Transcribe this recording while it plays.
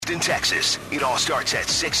Austin, Texas. It all starts at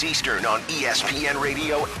 6 Eastern on ESPN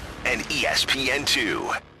Radio and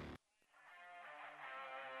ESPN2.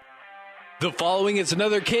 The following is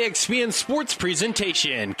another KXPN Sports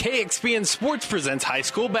presentation. KXPN Sports presents high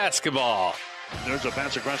school basketball. There's a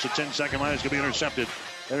pass across the 10-second line. It's going to be intercepted.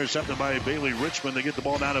 Intercepted by Bailey Richmond. They get the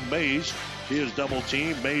ball down to Mays. He is double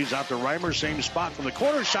teamed. Mays out to Reimer. Same spot from the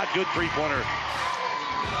corner. Shot good, three-pointer.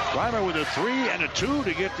 Reimer with a 3 and a 2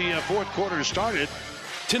 to get the fourth quarter started.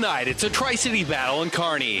 Tonight, it's a Tri-City battle in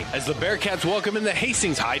Kearney as the Bearcats welcome in the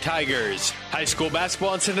Hastings High Tigers. High school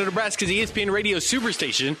basketball in Central Nebraska's ESPN Radio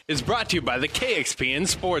Superstation is brought to you by the KXPN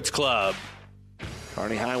Sports Club.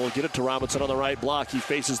 Kearney High will get it to Robinson on the right block. He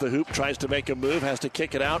faces the hoop, tries to make a move, has to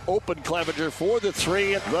kick it out. Open Clevenger for the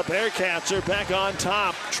 3. The Bearcats are back on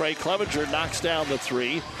top. Trey Clevenger knocks down the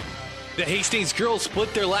 3. The Hastings girls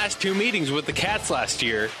split their last 2 meetings with the Cats last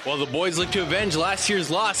year, while the boys look to avenge last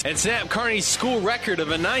year's loss and snap Kearney's school record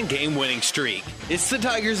of a 9-game winning streak. It's the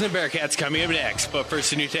Tigers and Bearcats coming up next, but first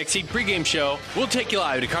the New Tech Seed pregame show. We'll take you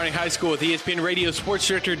live to Kearney High School with ESPN Radio Sports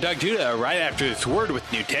Director Doug Duda right after this word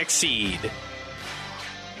with New Tech Seed.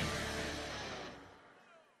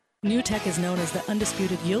 New Tech is known as the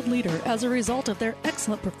undisputed yield leader as a result of their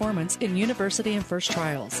excellent performance in university and first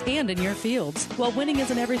trials and in your fields. While winning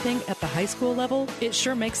isn't everything at the high school level, it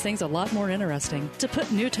sure makes things a lot more interesting. To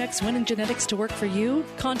put New Tech's winning genetics to work for you,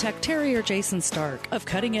 contact Terry or Jason Stark of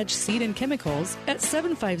Cutting Edge Seed and Chemicals at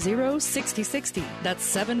 750-6060.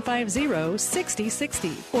 That's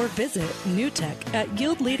 750-6060. Or visit newtech at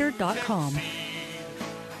yieldleader.com.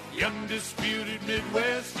 The undisputed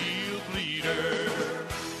Midwest yield leader.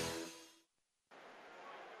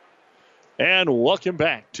 And welcome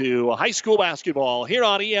back to high school basketball here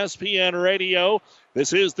on ESPN Radio.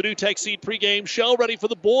 This is the New Tech Seed pregame show, ready for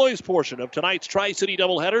the boys portion of tonight's Tri-City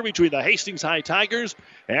doubleheader between the Hastings High Tigers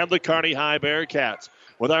and the Kearney High Bearcats.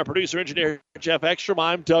 With our producer-engineer Jeff Ekstrom,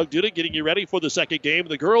 I'm Doug Duda, getting you ready for the second game.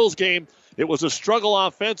 The girls' game, it was a struggle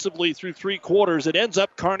offensively through 3 quarters. It ends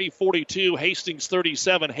up Kearney 42, Hastings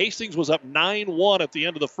 37. Hastings was up 9-1 at the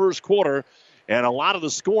end of the first quarter. And a lot of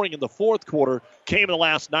the scoring in the fourth quarter came in the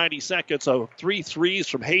last 90 seconds. So 3 threes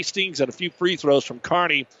from Hastings and a few free throws from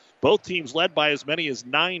Kearney. Both teams led by as many as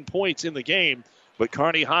 9 points in the game. But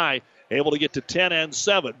Kearney High able to get to 10 and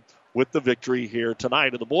 7 with the victory here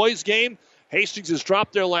tonight. In the boys' game, Hastings has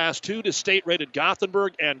dropped their last 2 to state-rated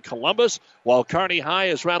Gothenburg and Columbus, while Kearney High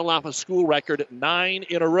has rattled off a school record 9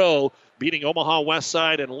 in a row, beating Omaha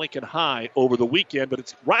Westside and Lincoln High over the weekend. But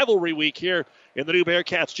it's rivalry week here in the new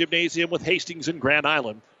Bearcats Gymnasium with Hastings and Grand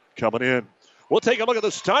Island coming in. We'll take a look at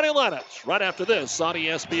the starting lineups right after this on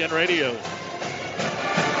ESPN Radio.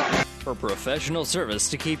 For professional service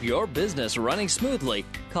to keep your business running smoothly,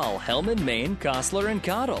 call Hellman, Maine, Kostler, and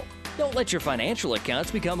Cottle. Don't let your financial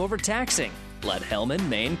accounts become overtaxing. Let Hellman,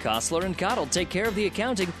 Maine, Kostler, and Cottle take care of the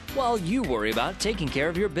accounting while you worry about taking care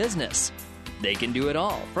of your business. They can do it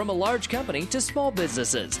all, from a large company to small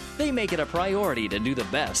businesses. They make it a priority to do the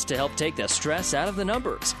best to help take the stress out of the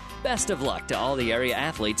numbers. Best of luck to all the area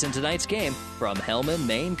athletes in tonight's game from Hellman,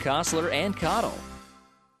 Maine, Kostler, and Cottle.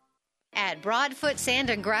 At Broadfoot Sand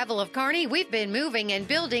and Gravel of Kearney, we've been moving and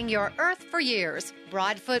building your earth for years.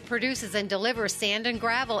 Broadfoot produces and delivers sand and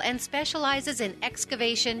gravel and specializes in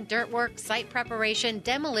excavation, dirt work, site preparation,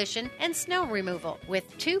 demolition, and snow removal, with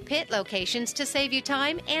 2 pit locations to save you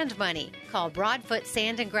time and money. Call Broadfoot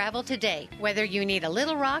Sand and Gravel today, whether you need a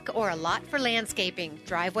little rock or a lot for landscaping,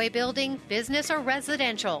 driveway building, business, or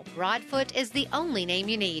residential. Broadfoot is the only name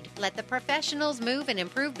you need. Let the professionals move and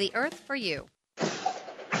improve the earth for you.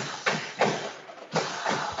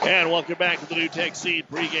 And welcome back to the New Tech Seed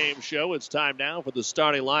pregame show. It's time now for the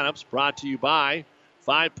starting lineups, brought to you by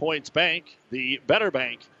 5 Points Bank, the better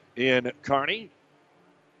bank in Kearney.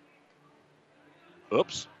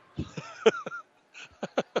 Oops.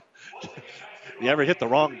 You ever hit the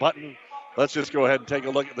wrong button? Let's just go ahead and take a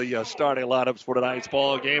look at the starting lineups for tonight's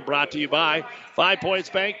ball game, brought to you by 5 Points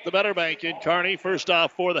Bank, the better bank in Kearney. First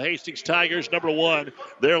off for the Hastings Tigers, number 1,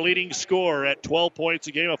 their leading scorer at 12 points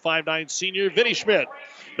a game, a 5'9" senior, Vinny Schmidt.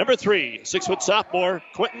 Number 3, 6-foot sophomore,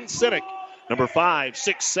 Quentin Sinek. Number 5,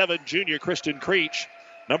 6'7" junior, Kristen Creech.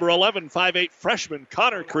 Number 11, 5'8" freshman,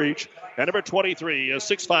 Connor Creech. And number 23, a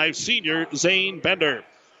 6'5" senior, Zane Bender.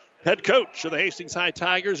 Head coach of the Hastings High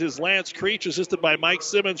Tigers is Lance Creech, assisted by Mike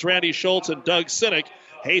Simmons, Randy Schultz, and Doug Sinek.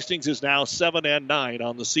 Hastings is now 7-9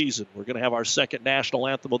 on the season. We're going to have our second national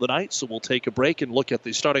anthem of the night, so we'll take a break and look at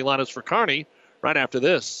the starting lineups for Kearney right after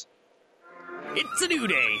this. It's a new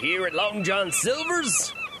day here at Long John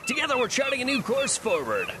Silver's. Together we're charting a new course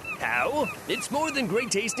forward. How? It's more than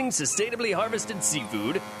great tasting, sustainably harvested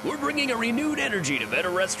seafood. We're bringing a renewed energy to better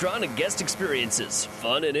restaurant and guest experiences,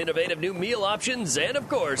 fun and innovative new meal options, and of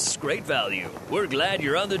course, great value. We're glad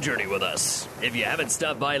you're on the journey with us. If you haven't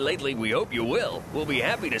stopped by lately, we hope you will. We'll be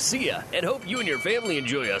happy to see you and hope you and your family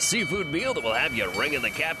enjoy a seafood meal that will have you ringing the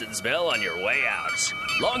captain's bell on your way out.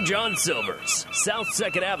 Long John Silver's, South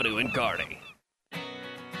 2nd Avenue in Kearney.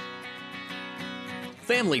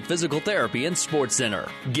 Family Physical Therapy and Sports Center,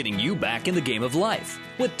 getting you back in the game of life.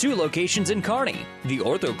 With 2 locations in Kearney, the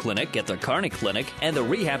Ortho Clinic at the Kearney Clinic and the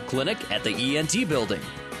Rehab Clinic at the ENT Building.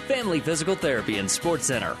 Family Physical Therapy and Sports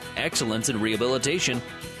Center, excellence in rehabilitation.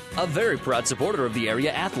 A very proud supporter of the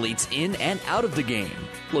area athletes in and out of the game.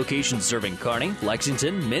 Locations serving Kearney,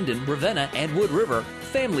 Lexington, Minden, Ravenna, and Wood River.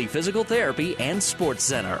 Family Physical Therapy and Sports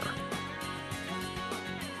Center.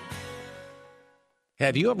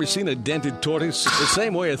 Have you ever seen a dented tortoise? The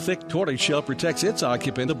same way a thick tortoise shell protects its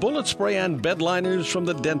occupant, the bullet spray on bed liners from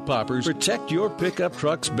the Dent Poppers protect your pickup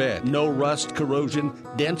truck's bed. No rust, corrosion,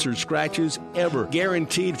 dents, or scratches ever.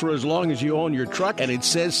 Guaranteed for as long as you own your truck, and it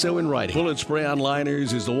says so in writing. Bullet spray on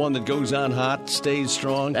liners is the one that goes on hot, stays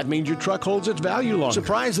strong. That means your truck holds its value longer.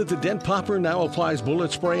 Surprised that the Dent Popper now applies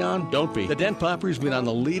bullet spray on? Don't be. The Dent Popper's been on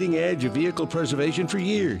the leading edge of vehicle preservation for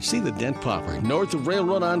years. See the Dent Popper, north of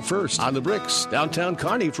Railroad on First, on the Bricks, downtown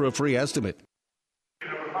Kearney for a free estimate.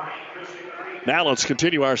 Now let's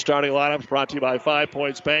continue our starting lineups, brought to you by 5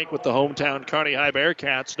 Points Bank with the hometown Kearney High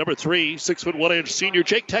Bearcats. Number 3, 6'1" senior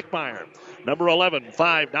Jake Techmeyer. Number 11,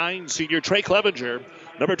 5'9" senior Trey Clevenger.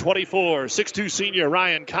 Number 24, 6'2" senior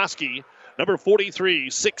Ryan Koski. Number 43,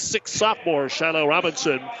 6'6" sophomore Shiloh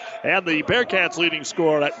Robinson. And the Bearcats' leading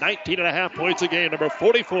scorer at 19.5 points a game, number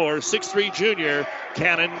 44, 6'3" junior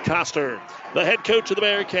Cannon Coster. The head coach of the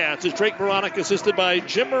Bearcats is Drake Veronic, assisted by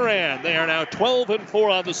Jim Moran. They are now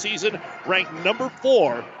 12-4 on the season, ranked number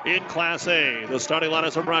 4 in Class A. The starting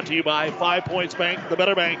lineups are brought to you by 5 Points Bank, the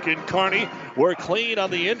better bank in Kearney. We're clean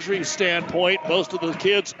on the injury standpoint. Most of the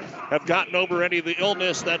kids have gotten over any of the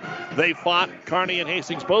illness that they fought. Kearney and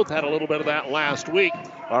Hastings both had a little bit of that last week.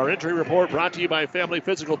 Our injury report brought to you by Family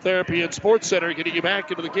Physical Therapy and Sports Center, getting you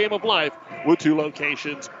back into the game of life with 2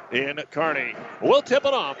 locations in Kearney. We'll tip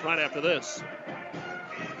it off right after this.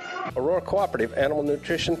 Aurora Cooperative Animal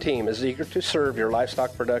Nutrition Team is eager to serve your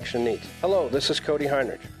livestock production needs. Hello, this is Cody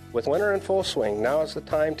Heinrich. With winter in full swing, now is the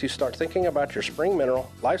time to start thinking about your spring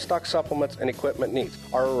mineral, livestock supplements, and equipment needs.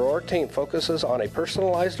 Our Aurora team focuses on a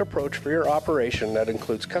personalized approach for your operation that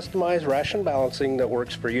includes customized ration balancing that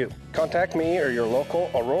works for you. Contact me or your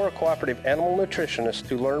local Aurora Cooperative Animal Nutritionist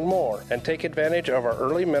to learn more and take advantage of our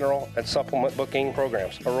early mineral and supplement booking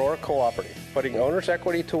programs. Aurora Cooperative, putting owner's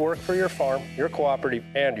equity to work for your farm, your cooperative,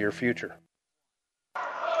 and your future.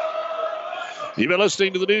 You've been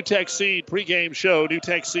listening to the New Tech Seed pregame show. New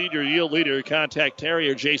Tech Seed, your yield leader. Contact Terry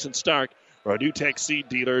or Jason Stark or a New Tech Seed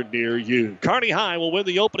dealer near you. Kearney High will win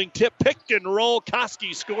the opening tip. Pick and roll.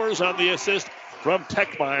 Koski scores on the assist from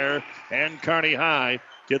Techmeyer. And Kearney High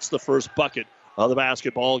gets the first bucket of the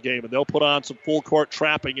basketball game. And they'll put on some full court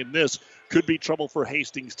trapping in this. Could be trouble for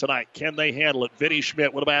Hastings tonight. Can they handle it? Vinny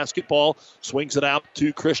Schmidt with a basketball. Swings it out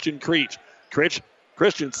to Christian Creech.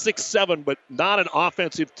 Christian 6'7", but not an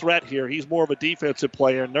offensive threat here. He's more of a defensive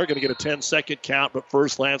player, and they're going to get a 10-second count. But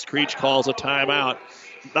first, Lance Creech calls a timeout.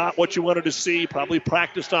 Not what you wanted to see. Probably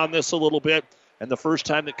practiced on this a little bit. And the first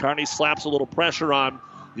time that Kearney slaps a little pressure on,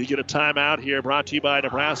 you get a timeout here. Brought to you by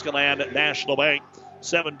Nebraska Land National Bank.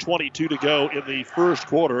 7:22 to go in the first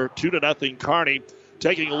quarter. 2-0 Kearney.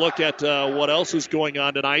 Taking a look at what else is going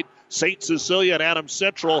on tonight. St. Cecilia and Adams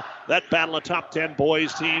Central, that battle of top 10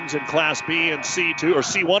 boys teams in Class B and C2, or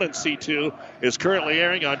C1 and C2, is currently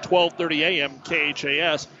airing on 12:30 a.m.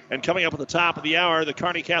 KHAS. And coming up at the top of the hour, the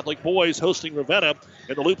Kearney Catholic boys hosting Ravenna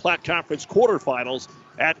in the Loup Platte Conference quarterfinals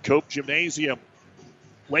at Cope Gymnasium.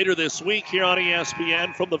 Later this week here on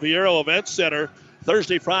ESPN from the Viero Events Center,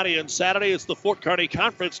 Thursday, Friday, and Saturday, it's the Fort Kearney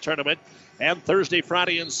Conference Tournament. And Thursday,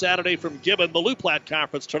 Friday, and Saturday from Gibbon, the Loup Platte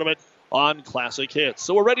Conference Tournament on Classic Hits.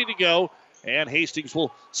 So we're ready to go, and Hastings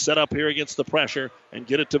will set up here against the pressure and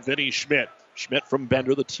get it to Vinny Schmidt. Schmidt from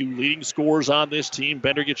Bender, the 2 leading scorers on this team.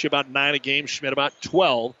 Bender gets you about 9 a game, Schmidt about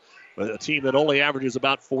 12. But a team that only averages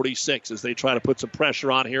about 46 as they try to put some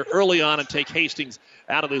pressure on here early on and take Hastings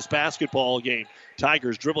out of this basketball game.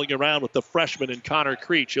 Tigers dribbling around with the freshman and Connor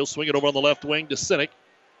Creech. He'll swing it over on the left wing to Sinek.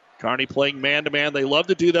 Kearney playing man-to-man. They love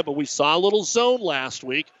to do that, but we saw a little zone last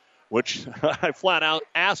week, which I flat out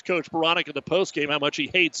asked Coach Baronic in the postgame how much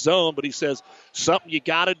he hates zone, but he says something you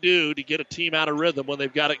got to do to get a team out of rhythm when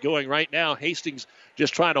they've got it going. Right now, Hastings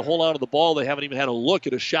just trying to hold on to the ball. They haven't even had a look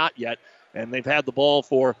at a shot yet. and they've had the ball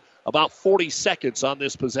for about 40 seconds on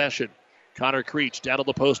this possession. Connor Creech down to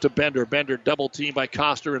the post to Bender. Bender double teamed by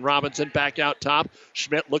Coster and Robinson back out top.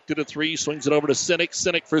 Schmidt looked at a three, swings it over to Sinek.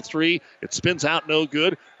 Sinek for three. It spins out, no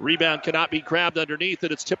good. Rebound cannot be grabbed underneath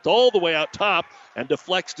it. It's tipped all the way out top and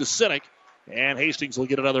deflects to Sinek. And Hastings will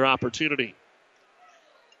get another opportunity.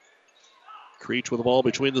 Creech with the ball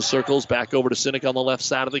between the circles. Back over to Sinek on the left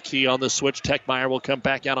side of the key on the switch. Techmeyer will come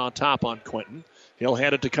back out on top on Quinton. He'll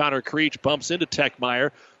hand it to Connor Creech. Bumps into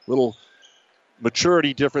Techmeyer. Little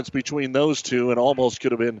maturity difference between those two, and almost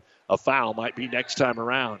could have been a foul. Might be next time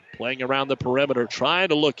around. Playing around the perimeter, trying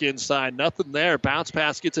to look inside. Nothing there. Bounce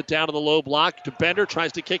pass gets it down to the low block to Bender.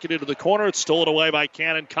 Tries to kick it into the corner. It's stolen away by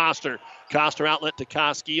Cannon Coster. Coster outlet to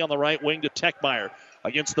Koski on the right wing to Techmeyer.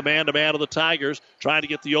 Against the man-to-man of the Tigers. Trying to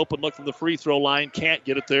get the open look from the free throw line. Can't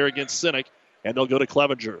get it there against Sinek. And they'll go to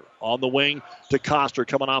Clevenger. On the wing to Coster,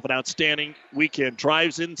 coming off an outstanding weekend.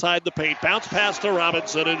 Drives inside the paint. Bounce pass to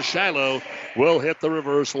Robinson, and Shiloh will hit the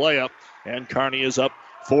reverse layup. And Kearney is up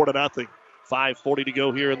 4-0. 5:40 to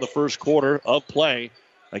go here in the first quarter of play.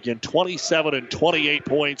 Again, 27 and 28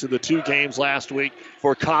 points in the two games last week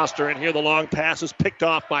for Coster. And here the long pass is picked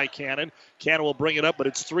off by Cannon. Cannon will bring it up, but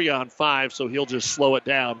it's 3-on-5, so he'll just slow it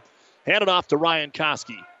down. Hand it off to Ryan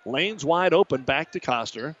Koski. Lane's wide open, back to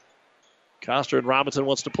Coster. Coster and Robinson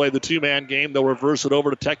wants to play the two-man game. They'll reverse it over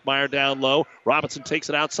to Techmeyer down low. Robinson takes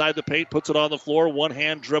it outside the paint, puts it on the floor.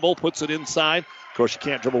 One-hand dribble, puts it inside. Of course, you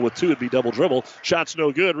can't dribble with two. It'd be double dribble. Shot's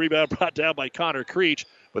no good. Rebound brought down by Connor Creech,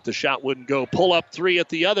 but the shot wouldn't go. Pull-up three at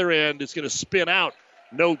the other end. It's going to spin out.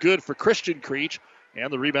 No good for Christian Creech.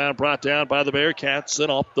 And the rebound brought down by the Bearcats. And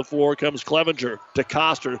off the floor comes Clevenger to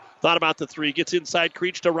Coster. Thought about the three. Gets inside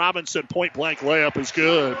Creech to Robinson. Point-blank layup is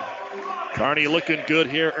good. Kearney looking good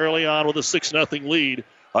here early on with a 6-0 lead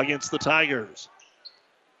against the Tigers.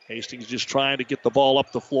 Hastings just trying to get the ball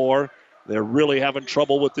up the floor. They're really having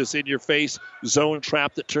trouble with this in-your-face zone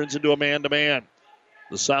trap that turns into a man-to-man.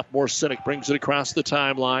 The sophomore Sinek brings it across the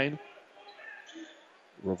timeline.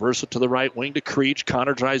 Reverse it to the right wing to Creech.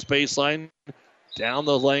 Connor drives baseline down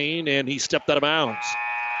the lane, and he stepped out of bounds.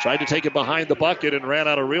 Tried to take it behind the bucket and ran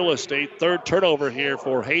out of real estate. Third turnover here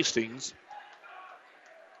for Hastings.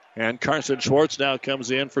 And Carson Schwartz now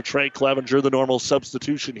comes in for Trey Clevenger, the normal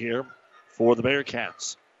substitution here for the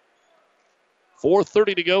Bearcats.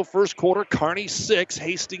 4:30 to go, first quarter. Kearney 6,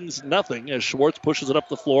 Hastings nothing as Schwartz pushes it up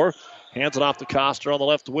the floor. Hands it off to Coster on the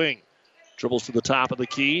left wing. Dribbles to the top of the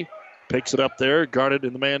key. Picks it up there, guarded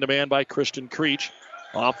in the man-to-man by Christian Creech.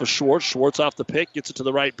 Off of Schwartz. Schwartz off the pick, gets it to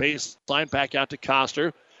the right baseline, back out to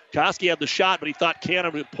Coster. Koski had the shot, but he thought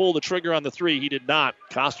Cannon would pull the trigger on the three. He did not.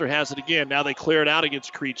 Coster has it again. Now they clear it out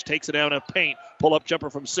against Creech. Takes it down in paint. Pull-up jumper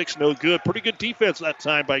from 6, no good. Pretty good defense that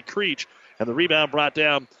time by Creech. And the rebound brought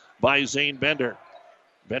down by Zane Bender.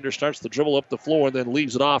 Bender starts the dribble up the floor and then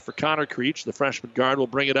leaves it off for Connor Creech. The freshman guard will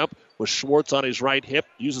bring it up with Schwartz on his right hip.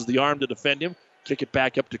 Uses the arm to defend him. Kick it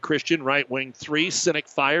back up to Christian. Right wing three. Sinek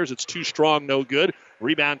fires. It's too strong, no good.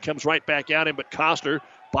 Rebound comes right back at him, but Coster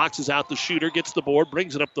boxes out the shooter, gets the board,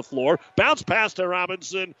 brings it up the floor. Bounce pass to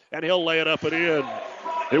Robinson, and he'll lay it up and in.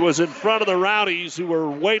 It was in front of the Rowdies who were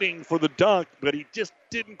waiting for the dunk, but he just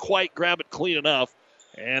didn't quite grab it clean enough.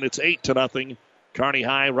 And it's 8-0. Kearney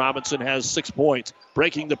High. Robinson has 6 points.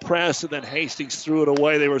 Breaking the press, and then Hastings threw it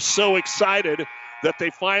away. They were so excited that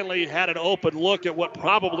they finally had an open look at what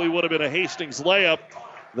probably would have been a Hastings layup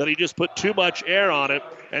that he just put too much air on it.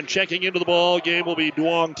 And checking into the ball game will be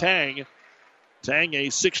Duong Tang. Tang, a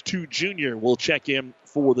 6'2 junior, will check in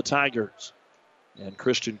for the Tigers. And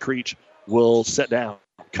Christian Creech will sit down.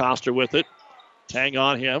 Coster with it. Tang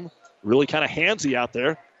on him. Really kind of handsy out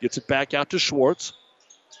there. Gets it back out to Schwartz.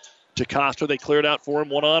 To Coster, they cleared out for him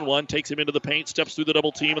one-on-one. Takes him into the paint, steps through the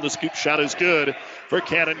double team, and the scoop shot is good for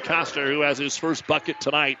Cannon Coster, who has his first bucket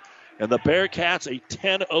tonight. And the Bearcats a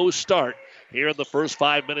 10-0 start here in the first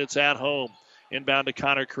 5 minutes at home. Inbound to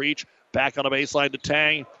Connor Creech. Back on a baseline to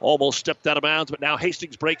Tang. Almost stepped out of bounds, but now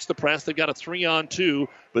Hastings breaks the press. They've got a 3-on-2,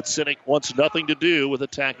 but Sinek wants nothing to do with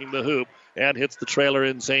attacking the hoop and hits the trailer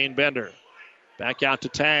in Zane Bender. Back out to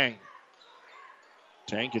Tang.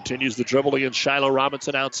 Tang continues the dribble against Shiloh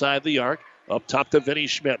Robinson outside the arc. Up top to Vinny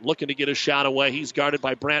Schmidt, looking to get a shot away. He's guarded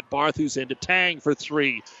by Brant Barth, who's into Tang for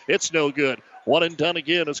three. It's no good. One and done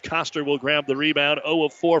again as Coster will grab the rebound. 0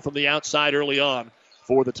 of 4 from the outside early on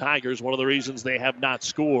for the Tigers. One of the reasons they have not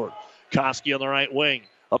scored. Koski on the right wing.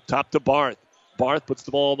 Up top to Barth. Barth puts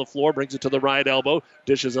the ball on the floor, brings it to the right elbow,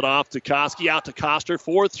 dishes it off to Koski, out to Coster.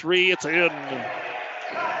 4-3, it's in.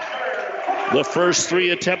 The first three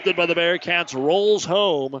attempted by the Bearcats rolls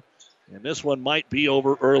home, and this one might be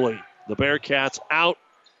over early. The Bearcats out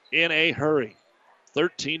in a hurry.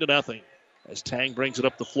 13-0. as Tang brings it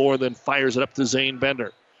up the floor, then fires it up to Zane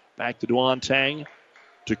Bender. Back to Duan Tang,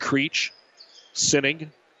 to Creech.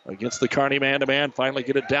 Sinning against the Kearney man-to-man. Finally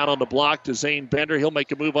get it down on the block to Zane Bender. He'll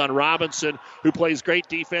make a move on Robinson, who plays great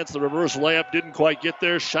defense. The reverse layup didn't quite get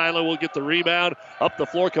there. Shiloh will get the rebound. Up the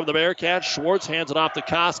floor come the Bearcats. Schwartz hands it off to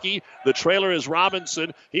Koski. The trailer is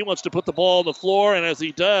Robinson. He wants to put the ball on the floor, and as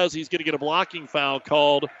he does, he's going to get a blocking foul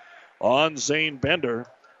called on Zane Bender,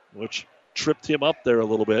 which tripped him up there a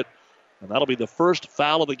little bit. And that'll be the first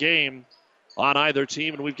foul of the game on either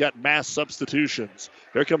team, and we've got mass substitutions.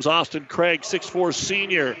 Here comes Austin Craig, 6'4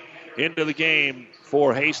 senior, into the game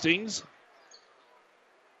for Hastings.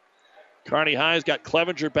 Kearney High's got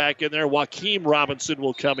Clevenger back in there. Joaquim Robinson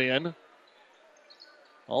will come in.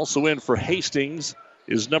 Also in for Hastings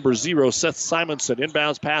is number 0, Seth Simonson.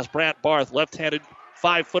 Inbounds pass, Brant Barth, left-handed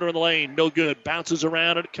 5-footer in the lane. No good. Bounces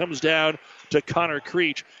around, and it comes down to Connor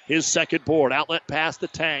Creech. His second board. Outlet pass to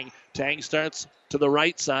Tang. Tang starts to the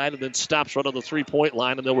right side and then stops right on the three-point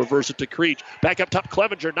line, and they'll reverse it to Creech. Back up top,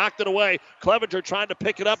 Clevenger knocked it away. Clevenger trying to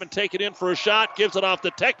pick it up and take it in for a shot. Gives it off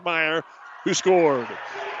to Techmeyer, who scored.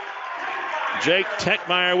 Jake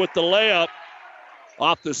Techmeyer with the layup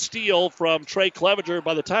off the steal from Trey Clevenger.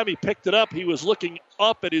 By the time he picked it up, he was looking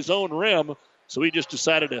up at his own rim, so he just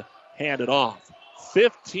decided to hand it off.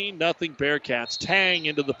 15-0 Bearcats. Tang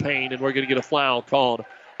into the paint, and we're going to get a foul called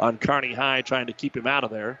on Kearney High, trying to keep him out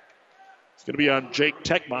of there. It's going to be on Jake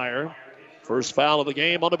Techmeyer. First foul of the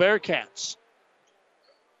game on the Bearcats.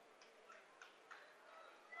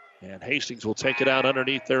 And Hastings will take it out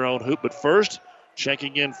underneath their own hoop. But first,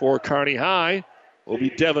 checking in for Kearney High will be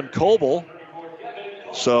Devin Coble.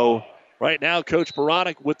 So right now, Coach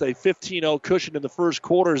Baronic, with a 15-0 cushion in the first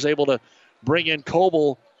quarter, is able to bring in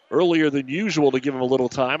Coble earlier than usual to give him a little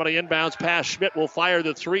time. On an inbounds pass, Schmidt will fire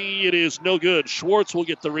the three. It is no good. Schwartz will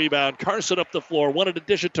get the rebound. Carson up the floor. Wanted to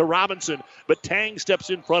dish it to Robinson, but Tang steps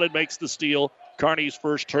in front and makes the steal. Kearney's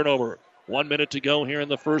first turnover. 1 minute to go here in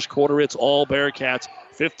the first quarter. It's all Bearcats,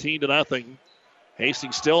 15-0.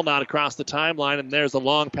 Hastings still not across the timeline, and there's the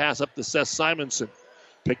long pass up to Seth Simonson.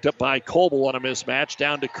 Picked up by Coble on a mismatch.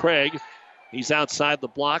 Down to Craig. He's outside the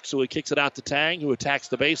block, so he kicks it out to Tang, who attacks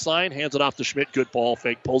the baseline, hands it off to Schmidt. Good ball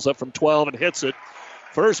fake. Pulls up from 12 and hits it.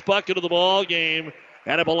 First bucket of the ball game,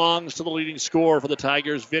 and it belongs to the leading scorer for the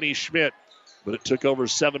Tigers, Vinny Schmidt. But it took over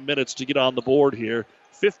 7 minutes to get on the board here.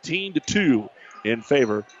 15-2 in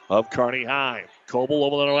favor of Kearney High. Coble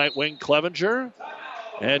over the right wing, Clevenger.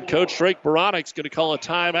 And Coach Drake Baronic's going to call a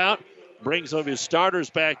timeout. Bring some of his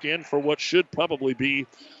starters back in for what should probably be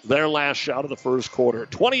their last shot of the first quarter.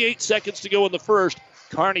 28 seconds to go in the first.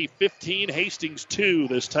 Kearney 15, Hastings 2.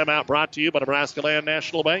 This timeout brought to you by Nebraska Land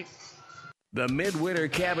National Bank. The Midwinter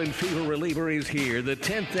Cabin Fever Reliever is here. The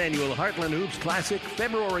 10th annual Heartland Hoops Classic,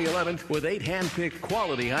 February 11th, with 8 hand-picked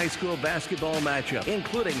quality high school basketball matchups,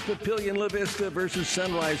 including Papillion La Vista versus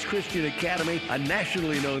Sunrise Christian Academy, a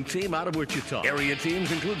nationally known team out of Wichita. Area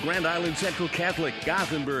teams include Grand Island Central Catholic,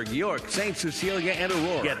 Gothenburg, York, St. Cecilia, and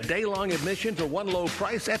Aurora. Get day-long admission for one low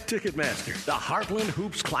price at Ticketmaster. The Heartland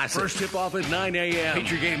Hoops Classic. First tip-off at 9 a.m.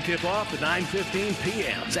 Feature game tip-off at 9:15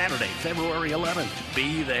 p.m. Saturday, February 11th.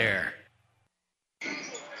 Be there.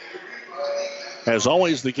 As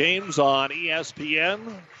always, the games on ESPN,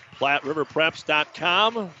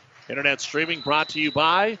 PlatteRiverPreps.com. Internet streaming brought to you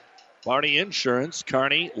by Barney Insurance,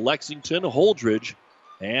 Kearney, Lexington, Holdridge,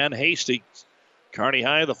 and Hastings. Kearney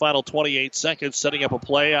High, the final 28 seconds, setting up a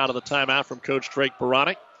play out of the timeout from Coach Drake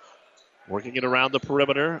Baronic. Working it around the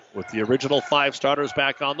perimeter with the original 5 starters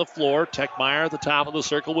back on the floor. Techmeyer at the top of the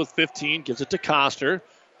circle with 15, gives it to Coster.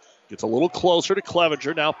 Gets a little closer to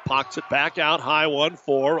Clevenger. Now pockets it back out. High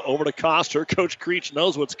 1-4. Over to Coster. Coach Creech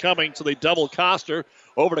knows what's coming, so they double Coster.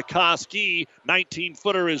 Over to Koski.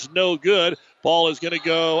 19-footer is no good. Ball is going to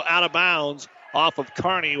go out of bounds off of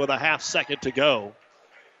Kearney with a half second to go.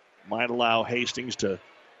 Might allow Hastings to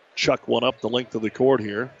chuck one up the length of the court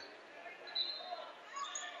here.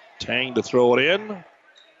 Tang to throw it in.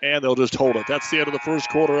 And they'll just hold it. That's the end of the first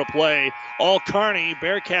quarter of play. All Kearney,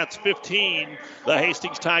 Bearcats 15, the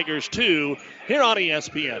Hastings Tigers 2, here on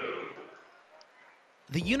ESPN.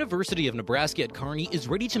 The University of Nebraska at Kearney is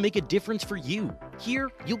ready to make a difference for you. Here,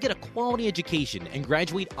 you'll get a quality education and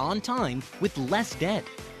graduate on time with less debt.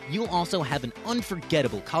 You'll also have an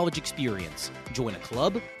unforgettable college experience. Join a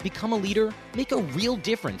club, become a leader, make a real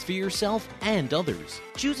difference for yourself and others.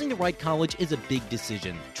 Choosing the right college is a big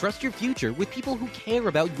decision. Trust your future with people who care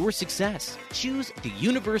about your success. Choose the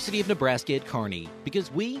University of Nebraska at Kearney,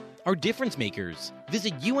 because we are difference makers.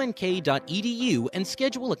 Visit unk.edu and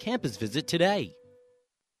schedule a campus visit today.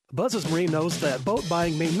 Buzz's Marine knows that boat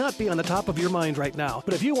buying may not be on the top of your mind right now,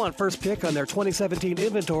 but if you want first pick on their 2017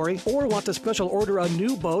 inventory or want to special order a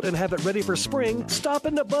new boat and have it ready for spring, stop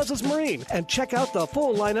into Buzz's Marine and check out the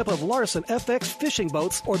full lineup of Larson FX fishing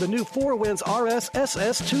boats or the new Four Winds RS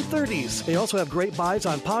SS 230s. They also have great buys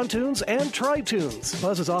on pontoons and tri-toons.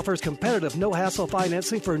 Buzz's offers competitive no-hassle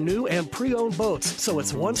financing for new and pre-owned boats, so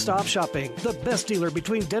it's one-stop shopping. The best dealer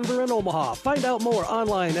between Denver and Omaha. Find out more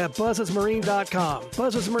online at buzzesmarine.com.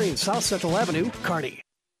 Buzz's Marine, South Central Avenue, Kearney.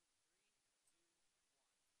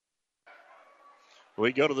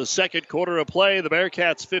 We go to the second quarter of play. The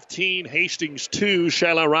Bearcats 15, Hastings 2.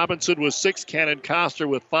 Shiloh Robinson with 6, Cannon Coster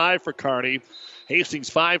with 5 for Kearney. Hastings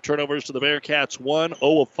 5 turnovers to the Bearcats 1.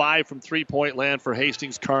 0 of 5 from three-point land for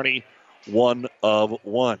Hastings. Kearney 1 of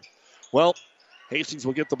 1. Well, Hastings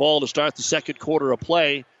will get the ball to start the second quarter of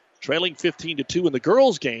play, trailing 15-2 in the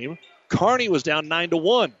girls' game. Kearney was down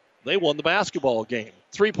 9-1. They won the basketball game.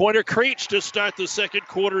 Three-pointer Creech to start the second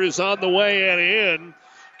quarter is on the way and in.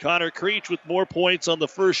 Connor Creech with more points on the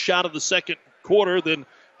first shot of the second quarter than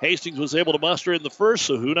Hastings was able to muster in the first,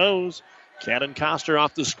 so who knows? Cannon Coster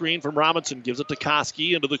off the screen from Robinson, gives it to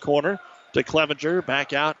Koski into the corner, to Clevenger,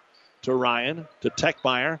 back out to Ryan, to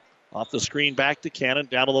Techmeyer. Off the screen back to Cannon,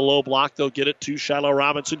 down to the low block. They'll get it to Shiloh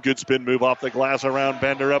Robinson. Good spin move off the glass around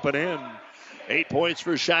Bender, up and in. 8 points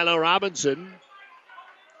for Shiloh Robinson.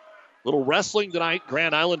 Little wrestling tonight.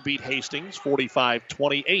 Grand Island beat Hastings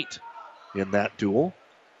 45-28 in that duel.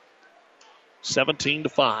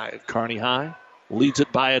 17-5. Kearney High leads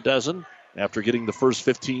it by a dozen after getting the first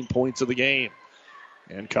 15 points of the game.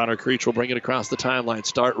 And Connor Creech will bring it across the timeline.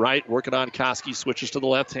 Start right, working on Koski, switches to the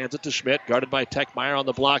left, hands it to Schmidt, guarded by Techmeyer on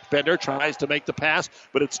the block. Bender tries to make the pass,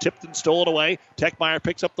 but it's tipped and stolen away. Techmeyer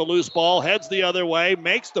picks up the loose ball, heads the other way,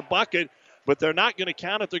 makes the bucket, but they're not going to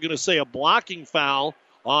count it. They're going to say a blocking foul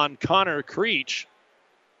on Connor Creech.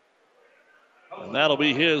 And that'll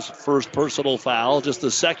be his first personal foul. Just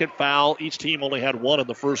the second foul. Each team only had one in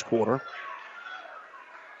the first quarter.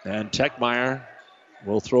 And Techmeyer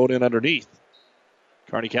will throw it in underneath.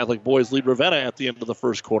 Kearney Catholic boys lead Ravenna at the end of the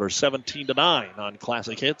first quarter, 17-9 on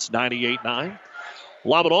Classic Hits, 98-9.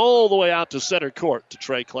 Lob it all the way out to center court to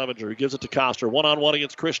Trey Clevenger, who gives it to Coster. One-on-one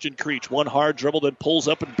against Christian Creech. One hard dribble, then pulls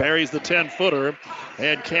up and buries the 10-footer.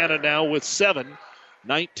 And Cannon now with 7.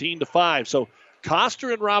 19-5. So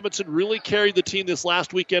Coster and Robinson really carried the team this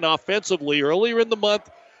last weekend offensively. Earlier in the month,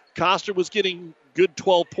 Coster was getting good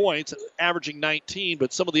 12 points, averaging 19,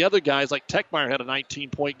 but some of the other guys like Techmeyer had a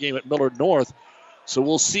 19-point game at Millard North. So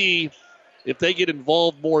we'll see if they get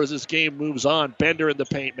involved more as this game moves on. Bender in the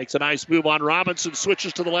paint makes a nice move on Robinson,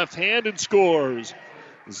 switches to the left hand and scores.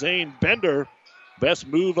 Zane Bender, best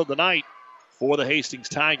move of the night for the Hastings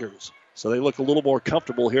Tigers. So they look a little more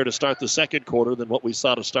comfortable here to start the second quarter than what we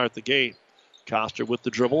saw to start the game. Coster with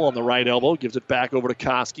the dribble on the right elbow, gives it back over to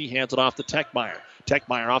Koski, hands it off to Techmeyer.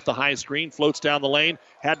 Techmeyer off the high screen, floats down the lane,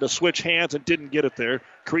 had to switch hands and didn't get it there.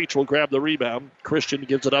 Creech will grab the rebound. Christian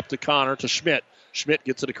gives it up to Connor, to Schmidt. Schmidt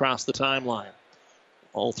gets it across the timeline.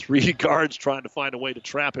 All three guards trying to find a way to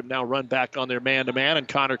trap him now, run back on their man-to-man, and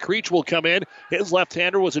Connor Creech will come in. His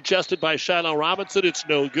left-hander was adjusted by Shiloh Robinson. It's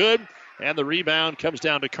no good. And the rebound comes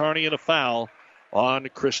down to Kearney and a foul on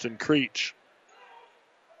Christian Creech.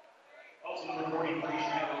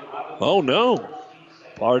 Oh, no.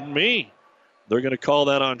 Pardon me. They're going to call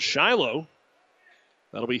that on Shiloh.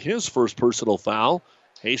 That'll be his first personal foul.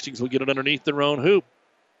 Hastings will get it underneath their own hoop.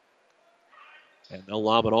 And they'll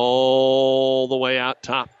lob it all the way out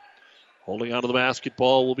top. Holding onto the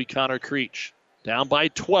basketball will be Connor Creech. Down by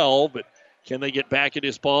 12, but can they get back in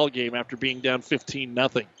this ball game after being down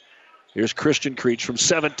 15-0? Here's Christian Creech from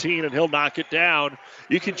 17, and he'll knock it down.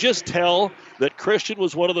 You can just tell that Christian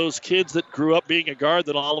was one of those kids that grew up being a guard,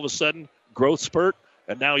 then all of a sudden, growth spurt,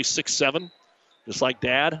 and now he's 6'7", just like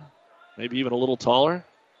Dad, maybe even a little taller.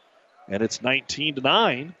 And it's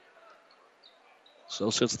 19-9. So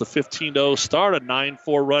since the 15-0 start, a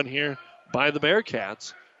 9-4 run here by the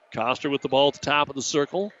Bearcats. Coster with the ball at the top of the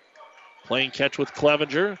circle. Playing catch with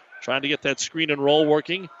Clevenger. Trying to get that screen and roll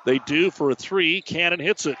working. They do for a 3. Cannon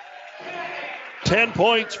hits it. 10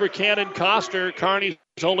 points for Cannon Coster. Kearney's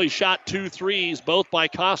only shot 2 threes, both by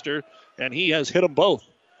Coster, and he has hit them both.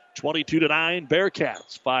 22-9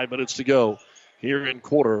 Bearcats. 5 minutes to go here in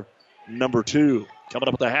quarter number 2. Coming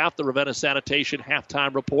up at the half, the Ravenna Sanitation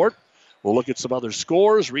halftime report. We'll look at some other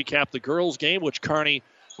scores, recap the girls' game, which Kearney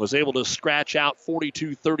was able to scratch out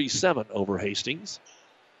 42-37 over Hastings.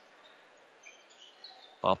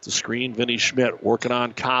 Off the screen, Vinny Schmidt working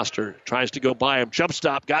on Coster. Tries to go by him. Jump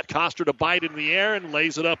stop. Got Coster to bite in the air and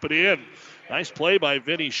lays it up and in. Nice play by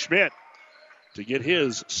Vinny Schmidt. to get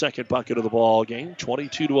his second bucket of the ball game.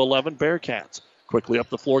 22-11 Bearcats. Quickly up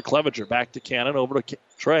the floor, Clevenger back to Cannon, over to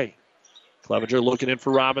Trey. Clevenger looking in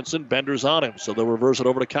for Robinson. Bender's on him, so they'll reverse it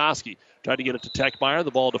over to Koski. Tried to get it to Techmeyer.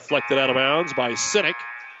 The ball deflected out of bounds by Sinek.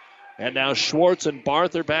 And now Schwartz and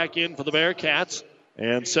Barth are back in for the Bearcats.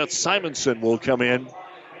 And Seth Simonson will come in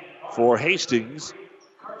for Hastings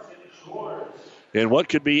in what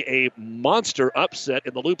could be a monster upset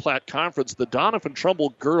in the Lou Platte Conference. The Donovan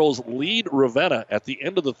Trumbull girls lead Ravenna at the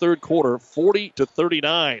end of the third quarter,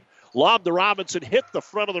 40-39. Lob to Robinson, hit the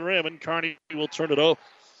front of the rim, and Kearney will turn it over.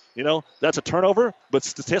 You know, that's a turnover, but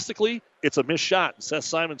statistically, it's a missed shot. Seth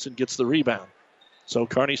Simonson gets the rebound. So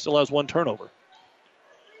Kearney still has one turnover.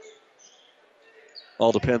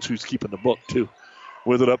 All depends who's keeping the book, too.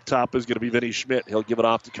 With it up top is going to be Vinny Schmidt. He'll give it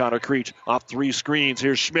off to Connor Creech. Off three screens.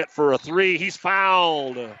 Here's Schmidt for a three. He's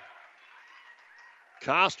fouled.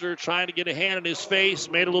 Koster trying to get a hand in his face.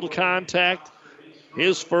 Made a little contact.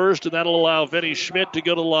 His first, and that'll allow Vinny Schmidt to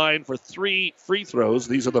go to the line for 3 free throws.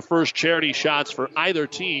 These are the first charity shots for either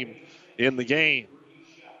team in the game.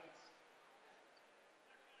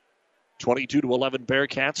 22-11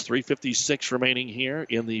 Bearcats. 3:56 remaining here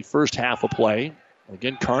in the first half of play.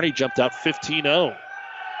 Again, Kearney jumped out 15-0.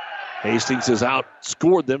 Hastings has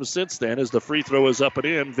outscored them since then as the free throw is up and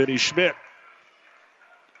in. Vinny Schmidt.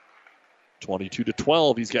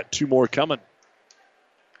 22-12. He's got 2 more coming.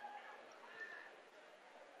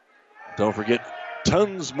 Don't forget,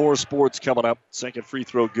 tons more sports coming up. Second free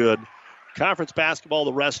throw good. Conference basketball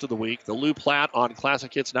the rest of the week. The Lou Platte on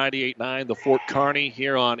Classic Hits 98.9. The Fort Kearney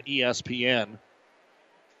here on ESPN.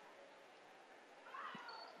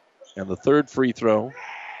 And the third free throw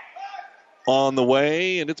on the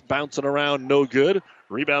way, and it's bouncing around, no good.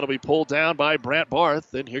 Rebound will be pulled down by Brant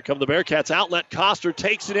Barth. And here come the Bearcats. Outlet, Koster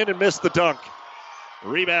takes it in and missed the dunk.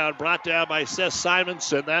 Rebound brought down by Seth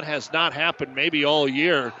Simonson. That has not happened maybe all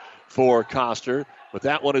year for Koster, but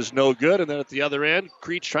that one is no good. And then at the other end,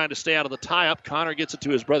 Creech trying to stay out of the tie-up. Connor gets it to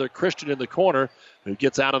his brother Christian in the corner, who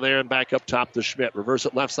gets out of there and back up top to Schmidt. Reverse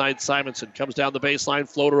it left side, Simonson comes down the baseline,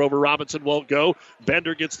 floater over Robinson, won't go.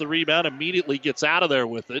 Bender gets the rebound, immediately gets out of there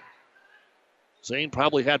with it. Zane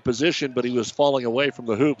probably had position, but he was falling away from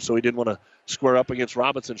the hoop, so he didn't want to square up against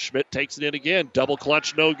Robinson. Schmidt takes it in again. Double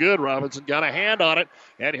clutch, no good. Robinson got a hand on it,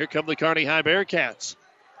 and here come the Kearney High Bearcats.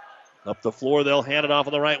 Up the floor, they'll hand it off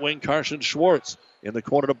on the right wing. Carson Schwartz in the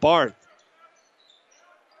corner to Barth.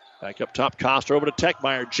 Back up top, Koster over to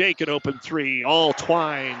Techmeyer. Jake an open three. All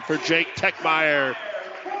twine for Jake Techmeyer.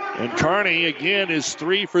 And Kearney, again, is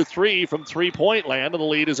 3 for 3 from three-point land, and the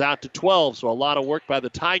lead is out to 12. So a lot of work by the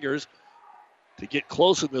Tigers to get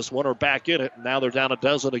close in this one or back in it. And now they're down a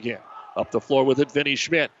dozen again. Up the floor with it, Vinny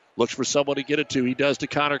Schmidt. Looks for someone to get it to. He does to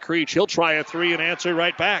Connor Creech. He'll try a three and answer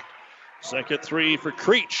right back. Second three for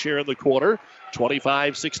Creech here in the quarter.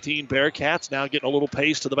 25-16 Bearcats now getting a little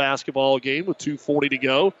pace to the basketball game with 2:40 to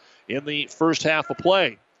go in the first half of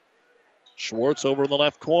play. Schwartz over in the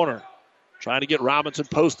left corner. Trying to get Robinson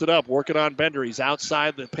posted up. Working on Bender. He's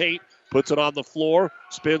outside the paint. Puts it on the floor.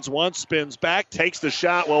 Spins once, spins back. Takes the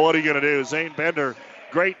shot. Well, what are you going to do? Zane Bender,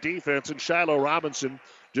 great defense. And Shiloh Robinson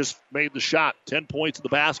just made the shot. 10 points in the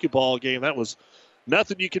basketball game. That was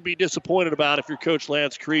nothing you can be disappointed about if you're Coach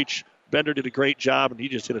Lance Creech. Bender did a great job, and he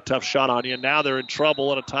just hit a tough shot on you. And now they're in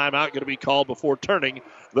trouble, and a timeout going to be called before turning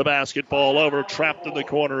the basketball over. Trapped in the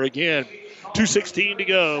corner again. 2:16 to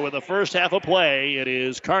go in the first half of play. It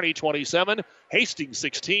is Kearney 27, Hastings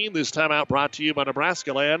 16. This timeout brought to you by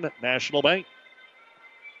Nebraska Land National Bank.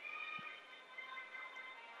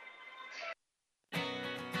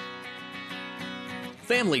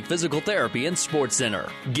 Family Physical Therapy and Sports Center,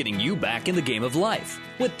 getting you back in the game of life.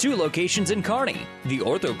 With 2 locations in Kearney, the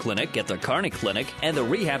Ortho Clinic at the Kearney Clinic and the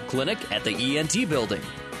Rehab Clinic at the ENT Building.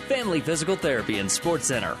 Family Physical Therapy and Sports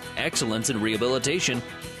Center, excellence in rehabilitation.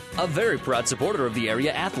 A very proud supporter of the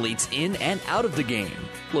area athletes in and out of the game.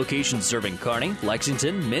 Locations serving Kearney,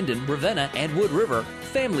 Lexington, Minden, Ravenna, and Wood River.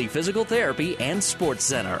 Family Physical Therapy and Sports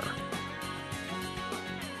Center.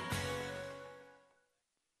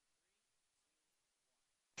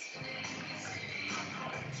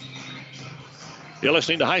 You're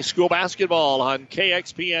listening to high school basketball on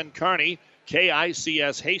KXPN Kearney,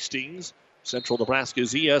 KICS Hastings, Central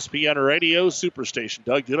Nebraska's ESPN Radio Superstation.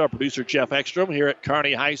 Doug Good, our producer Jeff Ekstrom here at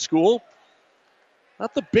Kearney High School.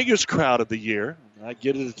 Not the biggest crowd of the year. I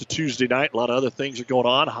get it, it's a Tuesday night. A lot of other things are going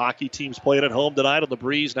on. Hockey teams playing at home tonight on the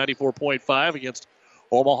Breeze 94.5 against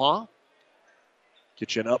Omaha.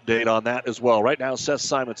 Get you an update on that as well. Right now, Seth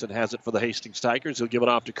Simonson has it for the Hastings Tigers. He'll give it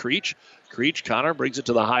off to Creech. Connor brings it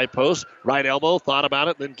to the high post. Right elbow, thought about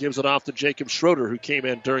it, then gives it off to Jacob Schroeder, who came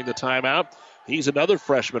in during the timeout. He's another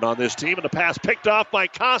freshman on this team, and the pass picked off by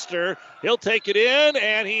Koster. He'll take it in,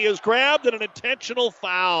 and he is grabbed in an intentional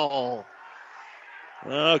foul.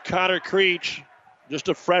 Connor Creech, just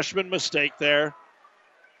a freshman mistake there.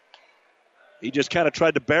 He just kind of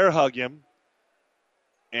tried to bear hug him,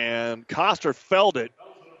 and Koster felled it,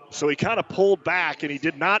 so he kind of pulled back, and he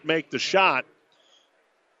did not make the shot.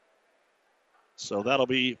 So that'll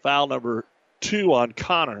be foul number 2 on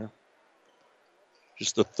Connor.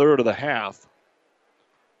 Just the third of the half.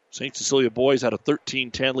 St. Cecilia boys had a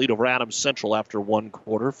 13-10 lead over Adams Central after one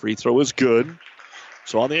quarter. Free throw is good.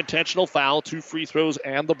 So on the intentional foul, 2 free throws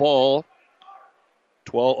and the ball.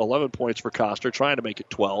 11 points for Koster, trying to make it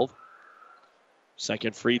 12.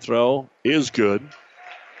 Second free throw is good.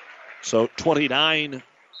 So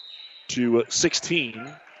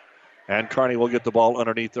 29-16. And Kearney will get the ball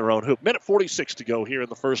underneath their own hoop. Minute 46 to go here in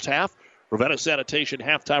the first half. Ravenna Sanitation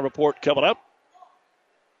halftime report coming up.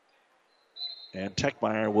 And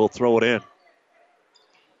Techmeyer will throw it in.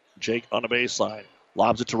 Jake on the baseline.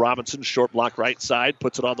 Lobs it to Robinson. Short block right side.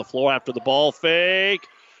 Puts it on the floor after the ball fake.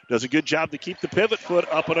 Does a good job to keep the pivot foot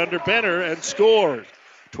up and under Benner and scores.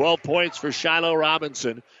 12 points for Shiloh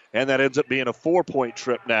Robinson. And that ends up being a 4-point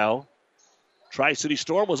trip now. Tri-City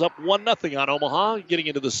Storm was up 1-0 on Omaha. Getting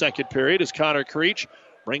into the second period as Connor Creech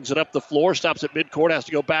brings it up the floor. Stops at midcourt. Has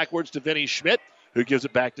to go backwards to Vinny Schmidt, who gives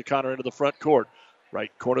it back to Connor into the front court. Right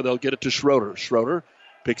corner, they'll get it to Schroeder. Schroeder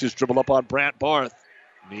picks his dribble up on Brant Barth.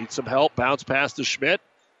 Needs some help. Bounce pass to Schmidt.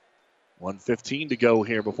 1:15 to go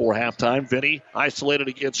here before halftime. Vinny isolated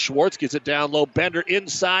against Schwartz. Gets it down low. Bender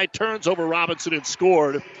inside. Turns over Robinson and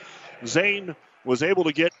scored. Zane was able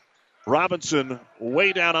to get Robinson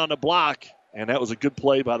way down on the block. And that was a good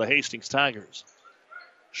play by the Hastings Tigers.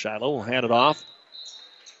 Shiloh will hand it off.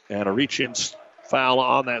 And a reach-in foul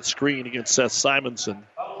on that screen against Seth Simonson.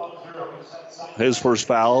 His first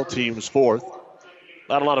foul, team's fourth.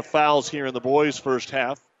 Not a lot of fouls here in the boys' first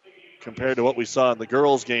half compared to what we saw in the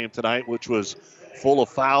girls' game tonight, which was full of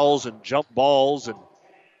fouls and jump balls. And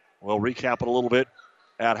we'll recap it a little bit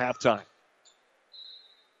at halftime.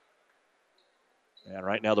 And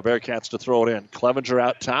right now the Bearcats to throw it in. Clevenger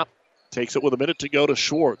out top. Takes it with a minute to go to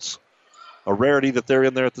Schwartz. A rarity that they're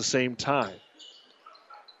in there at the same time.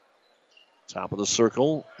 Top of the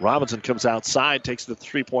circle. Robinson comes outside, takes the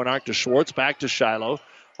three-point arc to Schwartz, back to Shiloh,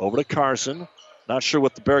 over to Carson. Not sure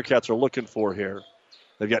what the Bearcats are looking for here.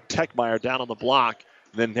 They've got Techmeyer down on the block.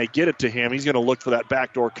 Then they get it to him. He's going to look for that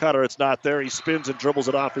backdoor cutter. It's not there. He spins and dribbles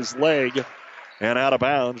it off his leg and out of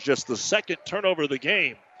bounds. Just the second turnover of the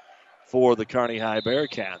game for the Kearney High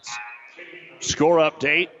Bearcats. Score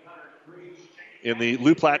update. In the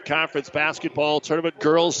Lou Platte Conference basketball tournament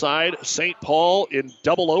girls side, St. Paul in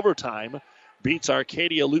double overtime beats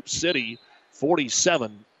Arcadia Loop City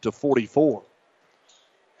 47-44.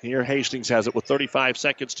 Here Hastings has it with 35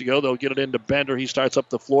 seconds to go. They'll get it into Bender. He starts up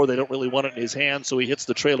the floor. They don't really want it in his hand, so he hits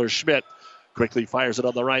the trailer Schmidt. Quickly fires it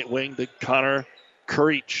on the right wing to Connor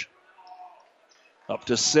Creech. Up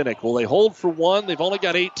to Sinek. Will they hold for one? They've only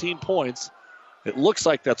got 18 points. It looks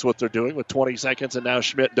like that's what they're doing with 20 seconds, and now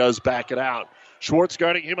Schmidt does back it out. Schwartz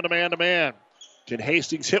guarding him in a man-to-man. Can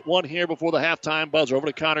Hastings hit one here before the halftime buzzer? Over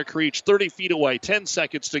to Connor Creech, 30 feet away, 10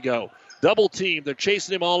 seconds to go. Double team. They're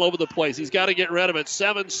chasing him all over the place. He's got to get rid of it.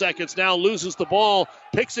 7 seconds. Now loses the ball.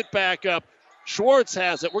 Picks it back up. Schwartz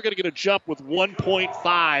has it. We're going to get a jump with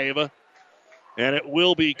 1.5. And it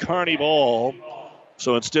will be Kearney ball.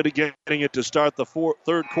 So instead of getting it to start the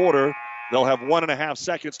third quarter, they'll have 1.5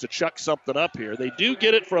 seconds to chuck something up here. They do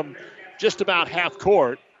get it from just about half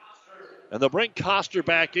court. And they'll bring Koster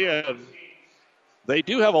back in. They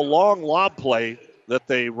do have a long lob play that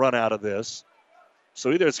they run out of this.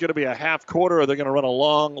 So either it's going to be a half quarter or they're going to run a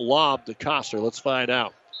long lob to Koster. Let's find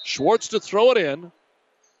out. Schwartz to throw it in.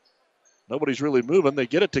 Nobody's really moving. They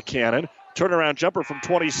get it to Cannon. Turnaround jumper from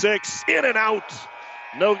 26. In and out.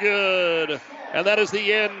 No good. And that is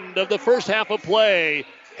the end of the first half of play.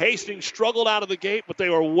 Hastings struggled out of the gate, but they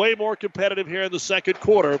were way more competitive here in the second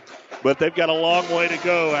quarter. But they've got a long way to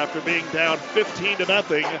go after being down 15-0.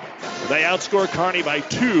 They outscore Kearney by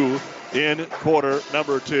 2 in quarter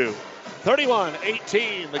number 2.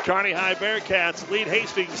 31-18, the Kearney High Bearcats lead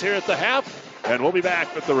Hastings here at the half. And we'll be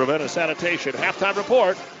back with the Ravenna Sanitation halftime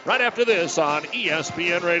report right after this on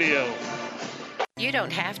ESPN Radio. You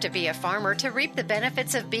don't have to be a farmer to reap the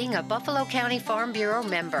benefits of being a Buffalo County Farm Bureau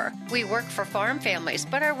member. We work for farm families,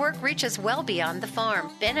 but our work reaches well beyond the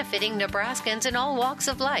farm, benefiting Nebraskans in all walks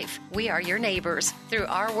of life. We are your neighbors. Through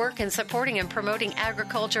our work in supporting and promoting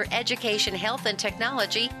agriculture, education, health, and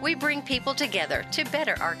technology, we bring people together to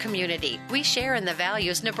better our community. We share in the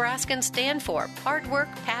values Nebraskans stand for: hard work,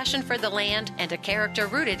 passion for the land, and a character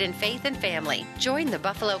rooted in faith and family. Join the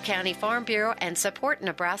Buffalo County Farm Bureau and support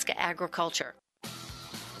Nebraska agriculture.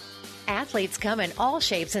 Athletes come in all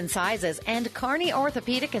shapes and sizes, and Kearney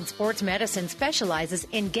Orthopedic and Sports Medicine specializes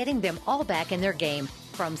in getting them all back in their game.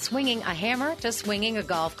 From swinging a hammer to swinging a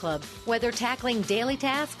golf club, whether tackling daily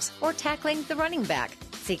tasks or tackling the running back.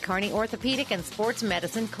 See Kearney Orthopedic and Sports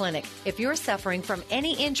Medicine Clinic. If you're suffering from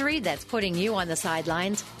any injury that's putting you on the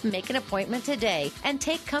sidelines, make an appointment today and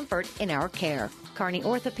take comfort in our care. Kearney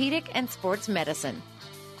Orthopedic and Sports Medicine.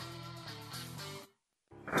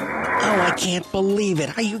 Oh, I can't believe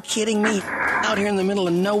it. Are you kidding me? Out here in the middle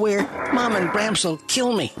of nowhere, Mom and Bramps will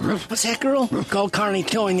kill me. What's that, girl? Call Kearney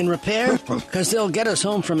Towing and Repair? Because they'll get us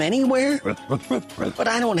home from anywhere? But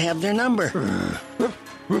I don't have their number.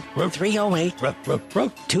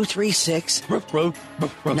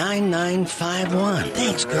 308-236-9951.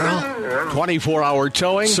 Thanks, girl. 24-hour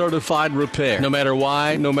towing, certified repair. No matter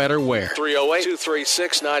why, no matter where.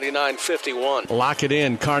 308-236-9951. Lock it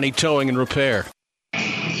in, Kearney Towing and Repair.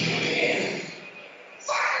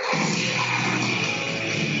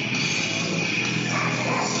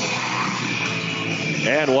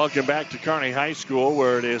 And welcome back to Kearney High School,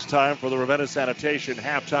 where it is time for the Ravenna Sanitation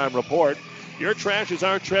Halftime Report. Your trash is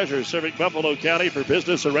our treasure, serving Buffalo County for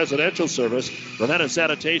business or residential service. Ravenna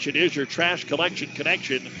Sanitation is your trash collection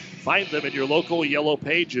connection. Find them in your local yellow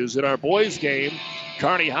pages. In our boys' game,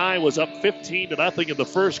 Kearney High was up 15-0 in the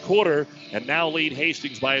first quarter and now lead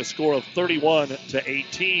Hastings by a score of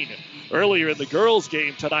 31-18. Earlier in the girls'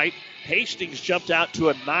 game tonight, Hastings jumped out to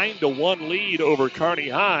a 9-1 lead over Kearney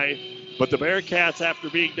High. But the Bearcats, after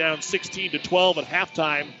being down 16-12 at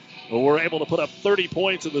halftime, were able to put up 30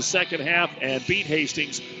 points in the second half and beat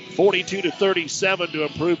Hastings 42-37 to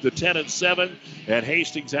improve to 10-7. And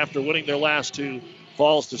Hastings, after winning their last two,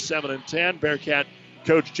 falls to 7-10. Bearcat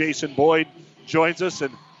coach Jason Boyd joins us,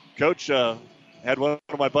 and Coach had one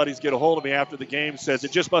of my buddies get a hold of me after the game. Says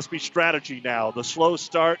it just must be strategy now. The slow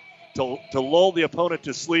start to lull the opponent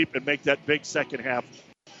to sleep and make that big second half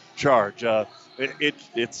charge.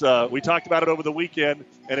 We talked about it over the weekend,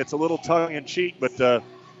 and it's a little tongue-in-cheek, but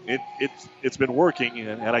it's been working.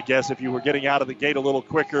 And I guess if you were getting out of the gate a little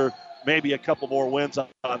quicker, maybe a couple more wins on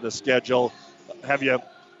the schedule. Have you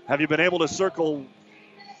been able to circle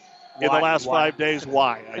in the last 5 days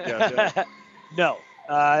why? I guess. No,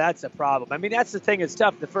 that's a problem. I mean, that's the thing. It's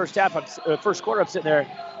tough. The first quarter, I'm sitting there.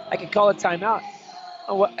 I can call a timeout.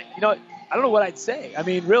 I don't know what I'd say. I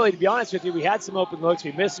mean, really, to be honest with you, we had some open looks.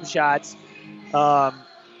 We missed some shots.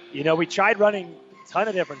 We tried running a ton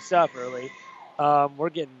of different stuff early. We're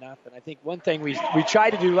getting nothing. I think one thing we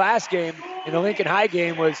tried to do last game in the Lincoln High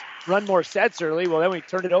game was run more sets early. Well, then we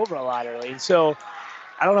turned it over a lot early. And so,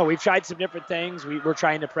 I don't know. We've tried some different things. We're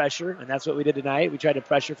trying to pressure, and that's what we did tonight. We tried to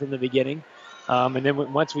pressure from the beginning. And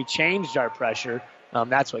then once we changed our pressure,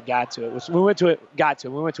 that's what got to it. We went to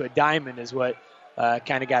a diamond is what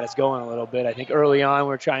kind of got us going a little bit. I think early on we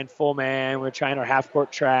were trying full man. We were trying our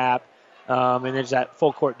half-court trap. And there's that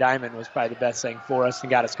full-court diamond was probably the best thing for us and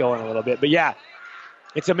got us going a little bit. But, yeah,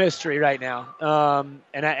 it's a mystery right now.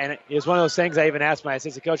 And it was one of those things I even asked my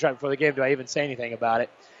assistant coach right before the game, do I even say anything about it,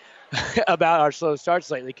 about our slow starts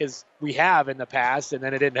lately? Because we have in the past, and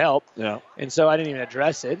then it didn't help. Yeah. And so I didn't even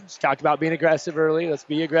address it. Just talked about being aggressive early. Let's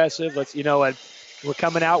be aggressive. And we're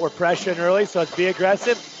coming out. We're pressuring early, so let's be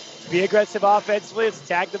aggressive. Be aggressive offensively. Let's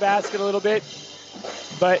attack the basket a little bit.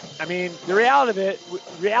 But, I mean, the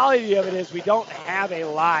reality of it is we don't have a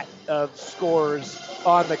lot of scorers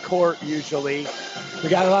on the court usually. We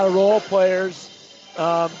got a lot of role players.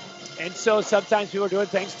 And so sometimes people are doing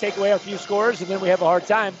things to take away a few scores, and then we have a hard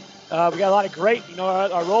time. We got a lot of great,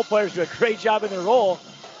 our role players do a great job in their role.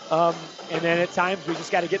 And then at times we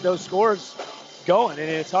just got to get those scores going. And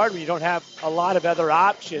it's hard when you don't have a lot of other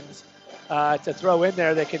options to throw in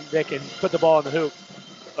there that can put the ball in the hoop.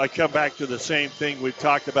 I come back to the same thing we've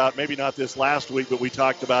talked about, maybe not this last week, but we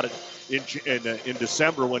talked about it in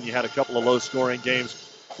December when you had a couple of low-scoring games.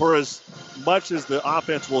 For as much as the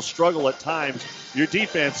offense will struggle at times, your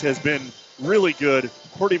defense has been really good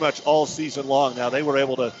pretty much all season long. Now, they were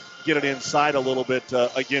able to get it inside a little bit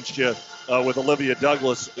against you with Olivia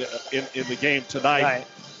Douglas in the game tonight. Right.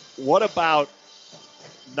 What about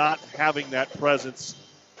not having that presence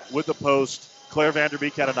with the post Claire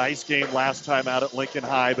Vanderbeek had a nice game last time out at Lincoln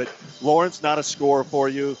High, but Lauren's not a scorer for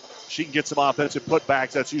you. She can get some offensive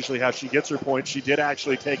putbacks. That's usually how she gets her points. She did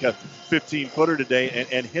actually take a 15-footer today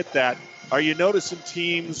and hit that. Are you noticing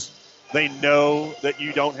teams, they know that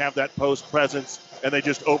you don't have that post presence, and they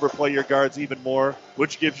just overplay your guards even more,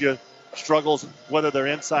 which gives you struggles whether they're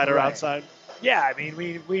inside or outside? Yeah, I mean,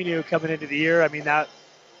 we knew coming into the year. I mean, that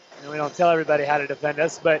we don't tell everybody how to defend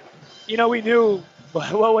us, but, we knew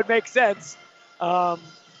what would make sense. A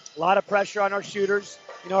lot of pressure on our shooters.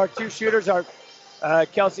 Our two shooters are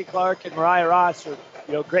Kelsey Clark and Mariah Ross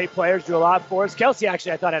are, great players, do a lot for us. Kelsey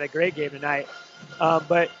actually, I thought, had a great game tonight.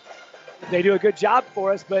 But they do a good job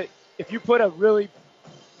for us. But if you put a really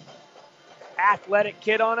athletic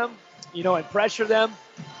kid on them, and pressure them,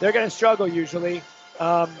 they're going to struggle usually,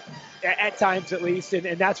 at times at least.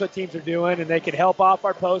 And that's what teams are doing. And they can help off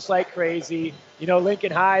our posts like crazy.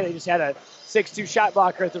 Lincoln High, they just had a 6'2" shot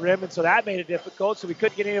blocker at the rim, and so that made it difficult. So we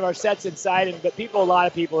couldn't get any of our sets inside. But a lot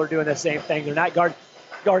of people are doing the same thing. They're not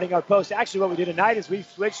guarding our post. Actually, what we did tonight is we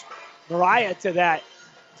switched Mariah to that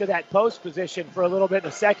post position for a little bit in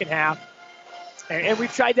the second half, and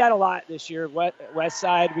we've tried that a lot this year. West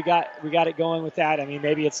Side, we got it going with that. I mean,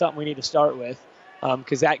 maybe it's something we need to start with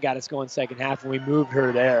because that got us going second half, and we moved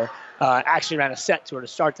her there. Actually ran a set to her to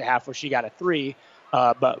start the half where she got a 3.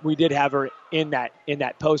 But we did have her in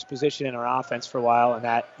that post position in our offense for a while, and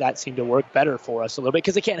that seemed to work better for us a little bit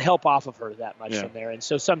because they can't help off of her that much from there. And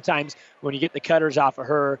so sometimes when you get the cutters off of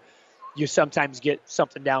her, you sometimes get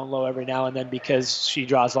something down low every now and then because she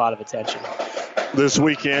draws a lot of attention. This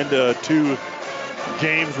weekend, 2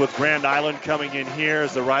 games with Grand Island coming in here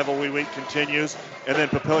as the rivalry week continues, and then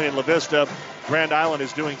Papillion La Vista. Grand Island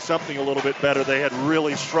is doing something a little bit better. They had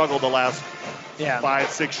really struggled the last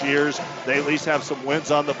 5-6 years. They at least have some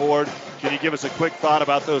wins on the board. Can you give us a quick thought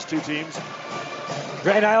about those two teams?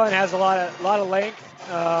 Grand Island has a lot of length.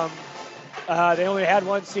 They only had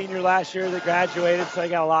one senior last year that graduated, so they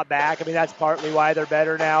got a lot back. I mean, that's partly why they're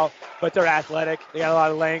better now, but they're athletic. They got a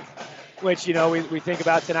lot of length, which, we think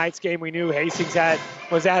about tonight's game. We knew Hastings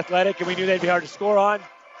was athletic, and we knew they'd be hard to score on.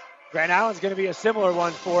 Grand Island's going to be a similar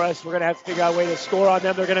one for us. We're going to have to figure out a way to score on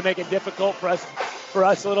them. They're going to make it difficult for us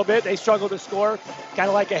a little bit. They struggle to score, kind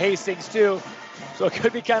of like a Hastings too. So it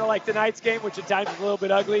could be kind of like tonight's game, which at times is a little bit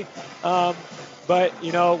ugly. But,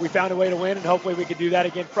 we found a way to win, and hopefully we can do that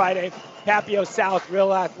again Friday. Papio South,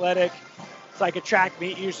 real athletic. It's like a track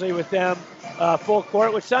meet usually with them. Full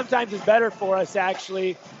court, which sometimes is better for us,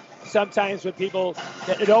 actually. Sometimes when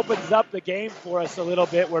it opens up the game for us a little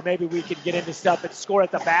bit where maybe we can get into stuff and score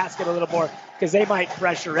at the basket a little more because they might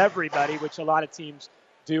pressure everybody, which a lot of teams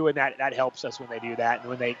do, and that helps us when they do that and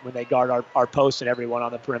when they guard our posts and everyone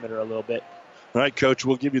on the perimeter a little bit. All right, Coach,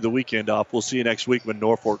 we'll give you the weekend off. We'll see you next week when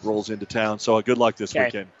Norfolk rolls into town. So good luck this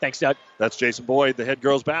weekend. Thanks, Doug. That's Jason Boyd, the head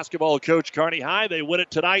girls basketball coach, Kearney High. They win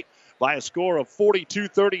it tonight by a score of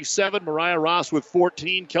 42-37. Mariah Ross with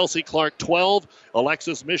 14, Kelsey Clark 12,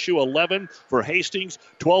 Alexis Mishu 11 for Hastings.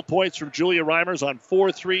 12 points from Julia Reimers on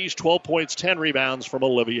 4 threes, 12 points, 10 rebounds from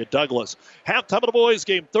Olivia Douglas. Halftime of the boys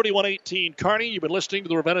game, 31-18. Kearney, you've been listening to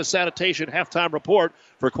the Ravenna Sanitation Halftime Report.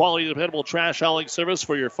 For quality, dependable trash hauling service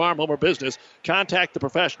for your farm, home, or business, contact the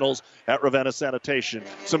professionals at Ravenna Sanitation.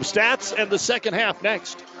 Some stats and the second half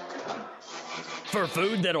next. For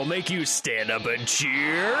food that'll make you stand up and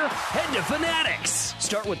cheer, head to Fanatics.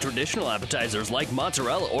 Start with traditional appetizers like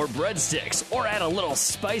mozzarella or breadsticks, or add a little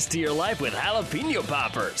spice to your life with jalapeno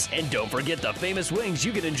poppers. And don't forget the famous wings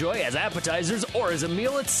you can enjoy as appetizers or as a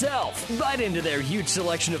meal itself. Bite into their huge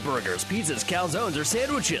selection of burgers, pizzas, calzones, or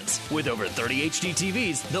sandwiches. With over 30 HD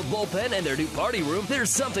TVs, the bullpen, and their new party room, there's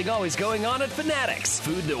something always going on at Fanatics.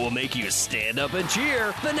 Food that will make you stand up and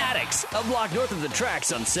cheer. Fanatics, a block north of the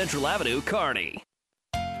tracks on Central Avenue, Kearney.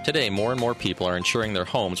 Today, more and more people are insuring their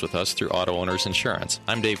homes with us through Auto Owners Insurance.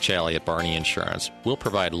 I'm Dave Challey at Barney Insurance. We'll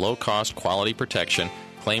provide low-cost, quality protection,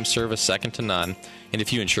 claim service second to none, and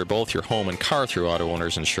if you insure both your home and car through Auto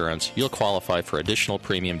Owners Insurance, you'll qualify for additional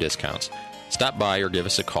premium discounts. Stop by or give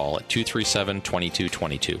us a call at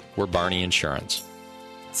 237-2222. We're Barney Insurance.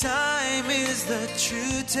 Time is the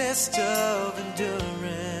true test of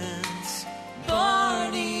endurance.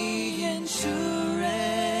 Barney Insurance.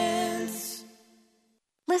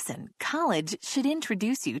 Listen, college should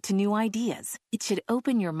introduce you to new ideas. It should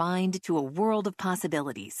open your mind to a world of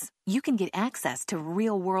possibilities. You can get access to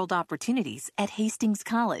real-world opportunities at Hastings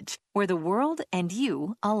College, where the world and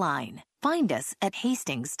you align. Find us at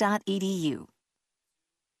hastings.edu.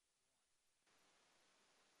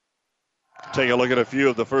 Take a look at a few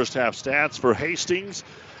of the first half stats for Hastings.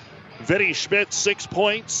 Vinny Schmidt, 6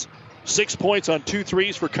 points. 6 points on 2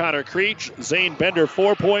 threes for Connor Creech. Zane Bender,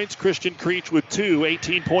 4 points. Christian Creech with 2,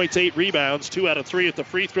 18 points, 8 rebounds, 2 out of 3 at the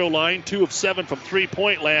free throw line, 2 of 7 from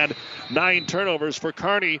three-point land, 9 turnovers for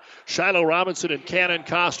Kearney. Shiloh Robinson and Cannon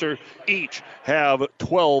Coster each have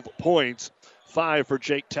 12 points. 5 for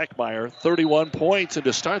Jake Techmeyer, 31 points. And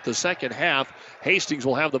to start the second half, Hastings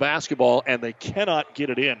will have the basketball, and they cannot get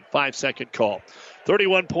it in. 5-second call.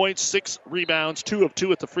 31 points, 6 rebounds, 2 of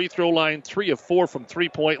 2 at the free throw line, 3 of 4 from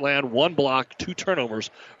three-point land, 1 block, 2 turnovers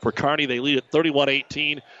for Kearney. They lead at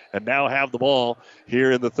 31-18 and now have the ball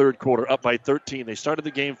here in the third quarter, up by 13. They started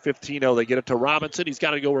the game 15-0. They get it to Robinson. He's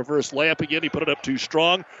got to go reverse layup again. He put it up too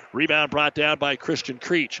strong. Rebound brought down by Christian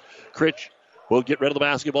Creech. Creech will get rid of the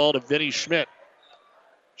basketball to Vinny Schmidt.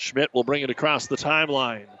 Schmidt will bring it across the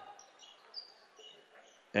timeline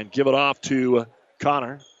and give it off to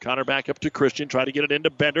Connor. Connor back up to Christian. Try to get it into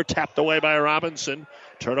Bender. Tapped away by Robinson.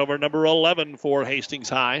 Turnover number 11 for Hastings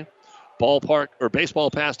High. Baseball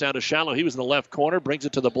pass down to Shallow. He was in the left corner. Brings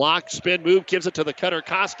it to the block. Spin move. Gives it to the cutter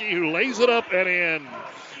Koski, who lays it up and in.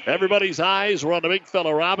 Everybody's eyes were on the big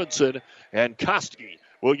fella Robinson. And Koski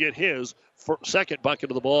will get his second bucket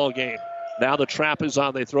of the ball game. Now the trap is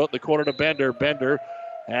on. They throw it in the corner to Bender. Bender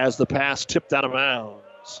has the pass tipped out of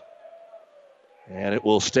bounds. And it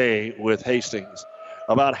will stay with Hastings.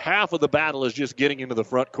 About half of the battle is just getting into the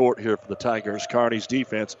front court here for the Tigers. Kearney's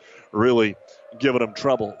defense really giving them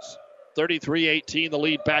troubles. 33-18, the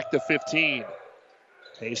lead back to 15.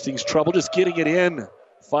 Hastings trouble just getting it in.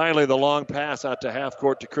 Finally, the long pass out to half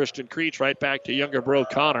court to Christian Creech, right back to younger bro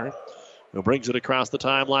Connor, who brings it across the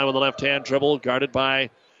timeline with a left-hand dribble, guarded by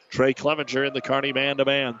Trey Clevenger in the Kearney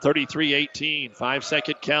man-to-man. 33-18,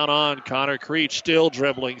 5-second count on. Connor Creech still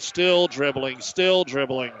dribbling.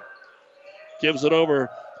 Gives it over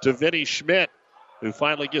to Vinny Schmidt, who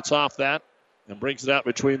finally gets off that and brings it out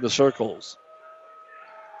between the circles.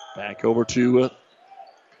 Back over to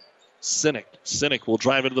Sinek. Sinek will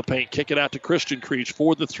drive into the paint, kick it out to Christian Creech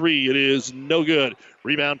for the 3. It is no good.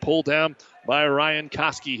 Rebound pulled down by Ryan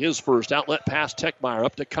Koski, his first. Outlet pass Techmeyer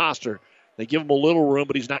up to Coster. They give him a little room,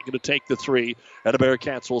 but he's not going to take the 3. And the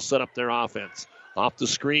Bearcats will set up their offense. Off the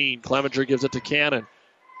screen, Clevenger gives it to Cannon.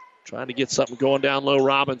 Trying to get something going down low,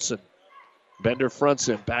 Robinson. Bender fronts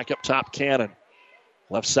him. Back up top, Cannon.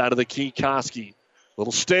 Left side of the key, Koski. A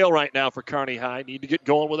little stale right now for Kearney High. Need to get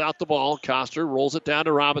going without the ball. Coster rolls it down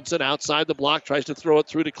to Robinson. Outside the block. Tries to throw it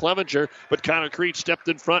through to Clevenger. But Connor Creech stepped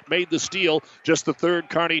in front. Made the steal. Just the third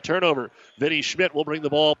Kearney turnover. Vinny Schmidt will bring the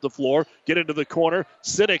ball up the floor. Get into the corner.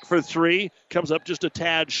 Sinek for 3. Comes up just a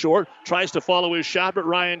tad short. Tries to follow his shot, but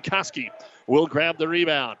Ryan Koski will grab the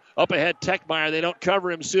rebound. Up ahead, Techmeyer. They don't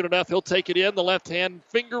cover him soon enough. He'll take it in. The left-hand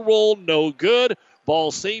finger roll, no good.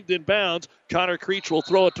 Ball saved in bounds. Connor Creech will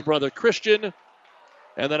throw it to brother Christian.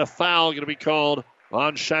 And then a foul going to be called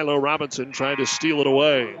on Shiloh Robinson, trying to steal it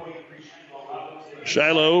away.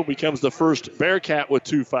 Shiloh becomes the first Bearcat with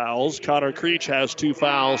 2 fouls. Connor Creech has 2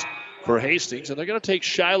 fouls for Hastings. And they're going to take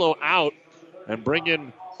Shiloh out and bring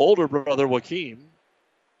in older brother Joaquin.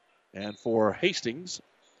 And for Hastings,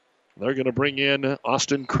 they're going to bring in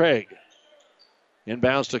Austin Craig.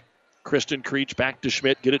 Inbounds to Christian Creech, back to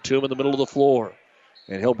Schmidt, get it to him in the middle of the floor.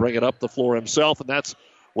 And he'll bring it up the floor himself, and that's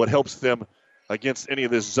what helps them against any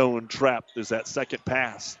of this zone trap, is that second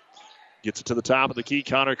pass. Gets it to the top of the key,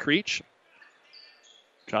 Connor Creech.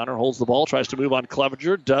 Connor holds the ball, tries to move on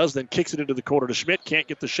Clevenger, does, then kicks it into the corner to Schmidt. Can't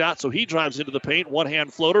get the shot, so he drives into the paint.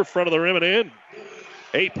 One-hand floater, front of the rim and in.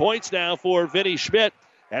 8 points now for Vinny Schmidt.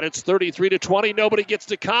 And it's 33-20. Nobody gets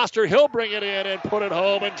to Coster. He'll bring it in and put it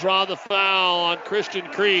home and draw the foul on Christian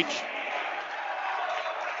Creech.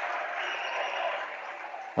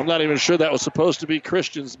 I'm not even sure that was supposed to be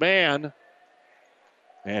Christian's man.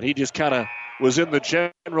 And he just kind of was in the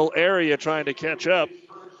general area trying to catch up.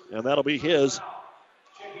 And that'll be his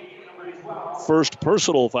first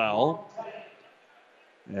personal foul.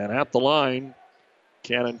 And at the line,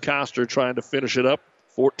 Cannon Coster trying to finish it up.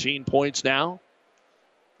 14 points now.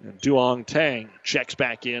 And Duong Tang checks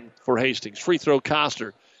back in for Hastings. Free throw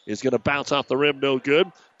Coster is going to bounce off the rim, no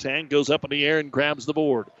good. Tang goes up in the air and grabs the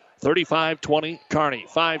board. 35-20, Kearney.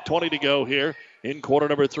 5:20 to go here in quarter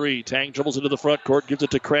number 3. Tang dribbles into the front court, gives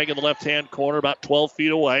it to Craig in the left-hand corner, about 12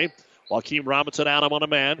 feet away. Joaquin Robinson out him on a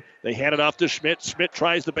man. They hand it off to Schmidt. Schmidt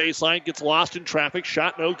tries the baseline, gets lost in traffic.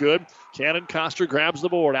 Shot no good. Cannon Coster grabs the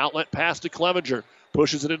board. Outlet pass to Clevenger.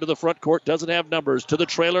 Pushes it into the front court. Doesn't have numbers. To the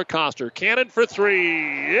trailer, Coster. Cannon for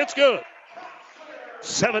 3. It's good.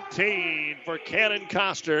 17 for Cannon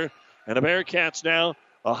Coster. And the Bearcats now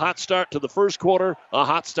a hot start to the first quarter, a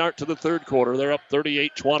hot start to the third quarter. They're up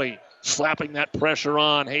 38-20. Slapping that pressure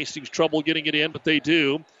on. Hastings trouble getting it in, but they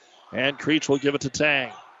do. And Creech will give it to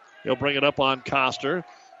Tang. He'll bring it up on Coster.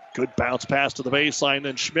 Good bounce pass to the baseline.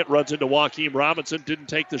 Then Schmidt runs into Joaquin Robinson. Didn't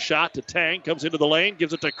take the shot to Tang. Comes into the lane.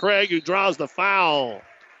 Gives it to Craig, who draws the foul.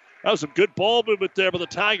 That was some good ball movement there by the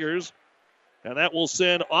Tigers. And that will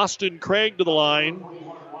send Austin Craig to the line,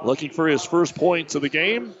 looking for his first points of the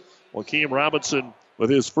game. Joaquin Robinson with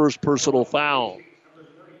his first personal foul.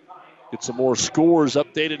 Get some more scores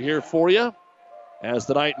updated here for you as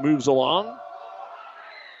the night moves along.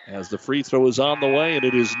 As the free throw is on the way, and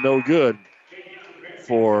it is no good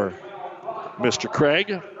for Mr.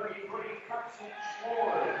 Craig.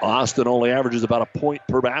 Austin only averages about a point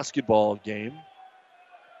per basketball game.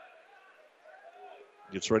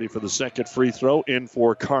 Gets ready for the second free throw. In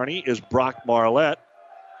for Kearney is Brock Marlette.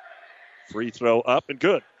 Free throw up and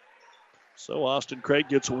good. So Austin Craig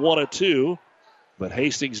gets 1 of 2, but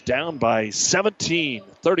Hastings down by 17,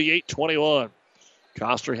 38-21.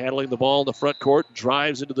 Coster handling the ball in the front court,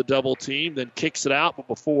 drives into the double team, then kicks it out. But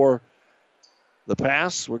before the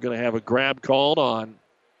pass, we're going to have a grab called on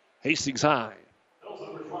Hastings High.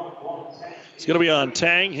 It's going to be on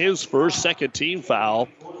Tang, his first second team foul.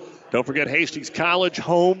 Don't forget Hastings College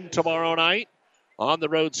home tomorrow night. On the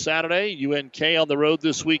road Saturday. UNK on the road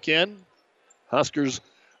this weekend. Huskers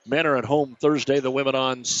men are at home Thursday, the women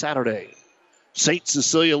on Saturday. St.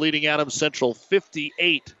 Cecilia leading Adams Central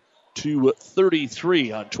 58-33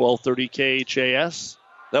 on 1230 KHAS.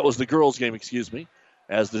 That was the girls' game, excuse me.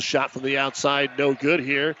 As the shot from the outside, no good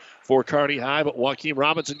here for Kearney High, but Joaquin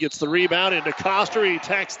Robinson gets the rebound into Coster. He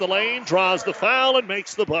attacks the lane, draws the foul, and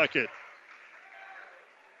makes the bucket.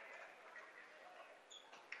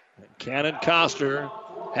 And Cannon Coster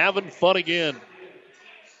having fun again.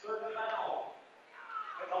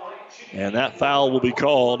 And that foul will be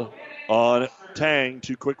called on Tang.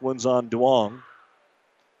 2 quick ones on Duong.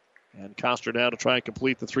 And Coster now to try and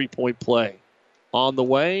complete the three-point play. On the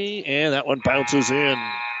way, and that one bounces in.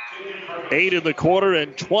 8 in the quarter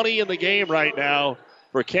and 20 in the game right now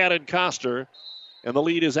for Cannon Coster. And the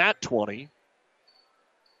lead is at 20.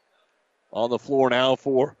 On the floor now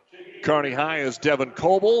for Kearney High is Devin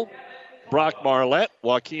Coble, Brock Marlette,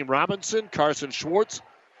 Joaquin Robinson, Carson Schwartz,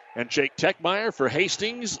 and Jake Techmeyer. For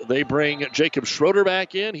Hastings, they bring Jacob Schroeder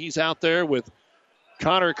back in. He's out there with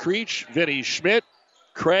Connor Creech, Vinny Schmidt,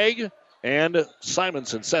 Craig, and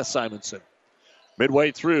Simonson, Seth Simonson.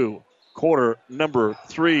 Midway through quarter number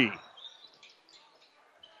 3.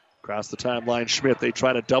 Across the timeline, Schmidt, they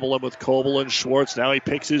try to double him with Coble and Schwartz. Now he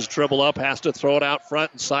picks his dribble up, has to throw it out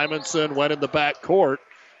front, and Simonson went in the back court.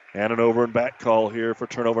 And an over and back call here for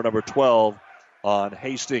turnover number 12 on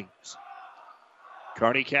Hastings.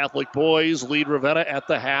 Kearney Catholic boys lead Ravenna at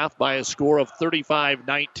the half by a score of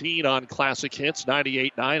 35-19 on Classic Hits,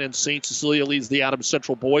 98-9. And St. Cecilia leads the Adams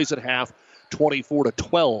Central boys at half,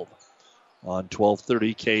 24-12 on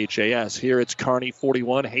 1230 KHAS. Here it's Kearney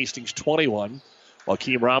 41, Hastings 21.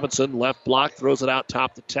 Joaquin Robinson, left block, throws it out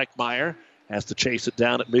top to Techmeyer. Has to chase it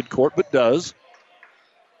down at midcourt, but does.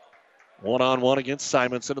 1-on-1 against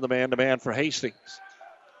Simonson and the man-to-man for Hastings.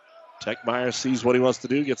 Techmeyer sees what he wants to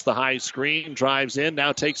do, gets the high screen, drives in,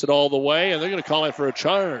 now takes it all the way, and they're going to call it for a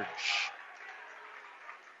charge.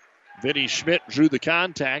 Vinny Schmidt drew the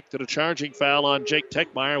contact, and a charging foul on Jake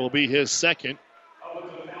Techmeyer will be his second.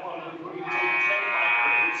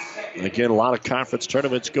 And again, a lot of conference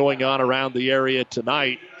tournaments going on around the area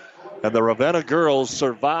tonight. And the Ravenna girls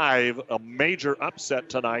survive a major upset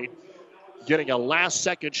tonight, getting a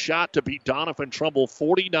last-second shot to beat Doniphan-Trumbull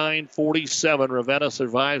 49-47. Ravenna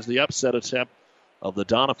survives the upset attempt of the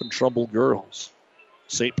Doniphan-Trumbull girls.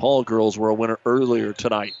 St. Paul girls were a winner earlier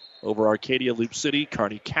tonight over Arcadia Loop City.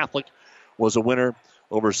 Kearney Catholic was a winner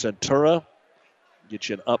over Centura. Get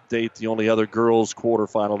you an update. The only other girls'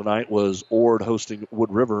 quarterfinal tonight was Ord hosting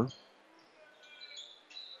Wood River.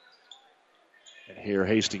 And here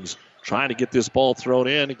Hastings trying to get this ball thrown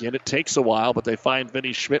in. Again, it takes a while, but they find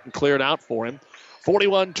Vinny Schmidt and clear it out for him.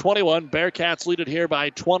 41-21. Bearcats lead it here by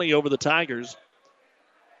 20 over the Tigers.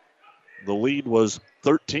 The lead was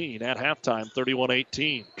 13 at halftime,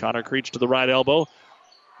 31-18. Connor Creech to the right elbow.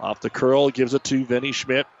 Off the curl, gives it to Vinny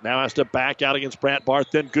Schmidt. Now has to back out against Brant Barth.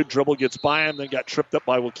 Then good dribble, gets by him, then got tripped up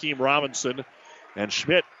by Joaquin Robinson. And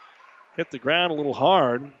Schmidt hit the ground a little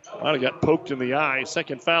hard. Might have got poked in the eye.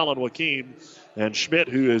 Second foul on Joaquin. And Schmidt,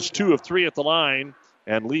 who is 2 of 3 at the line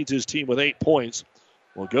and leads his team with 8 points,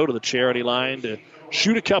 will go to the charity line to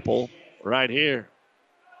shoot a couple right here.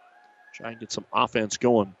 Try and get some offense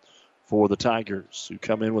going for the Tigers, who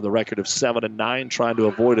come in with a record of 7-9, trying to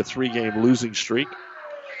avoid a 3-game losing streak.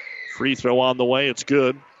 Free throw on the way. It's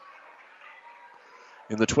good.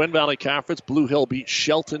 In the Twin Valley Conference, Blue Hill beat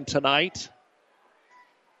Shelton tonight.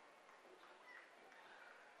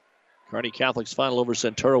 Kearney Catholic's final over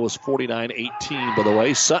Centura was 49-18, by the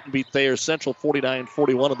way. Sutton beat Thayer Central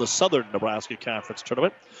 49-41 in the Southern Nebraska Conference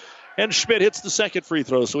Tournament. And Schmidt hits the second free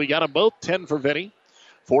throw, so we got them both. 10 for Vinny.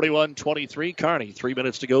 41-23, Kearney. 3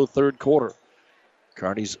 minutes to go, third quarter.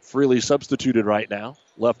 Kearney's freely substituted right now.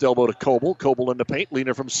 Left elbow to Coble. Coble in the paint.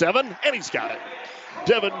 Leaner from 7, and he's got it.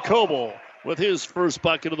 Devin Coble with his first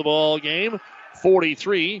bucket of the ball game.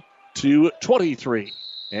 43-23.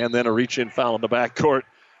 And then a reach-in foul in the backcourt.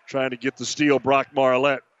 Trying to get the steal, Brock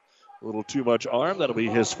Marlette. A little too much arm. That'll be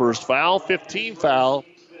his first foul. 15th foul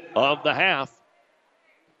of the half.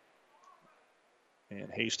 And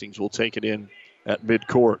Hastings will take it in at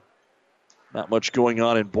midcourt. Not much going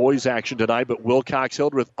on in boys action tonight, but Wilcox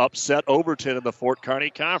Hildreth upset Overton in the Fort Kearney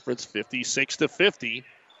Conference, 56-50.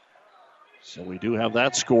 So we do have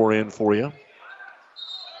that score in for you.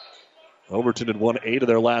 Overton had won 8 of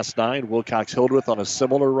their last 9. Wilcox Hildreth on a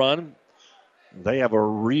similar run. They have a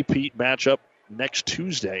repeat matchup next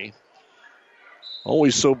Tuesday.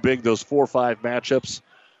 Always so big, those 4-5 matchups.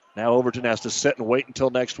 Now Overton has to sit and wait until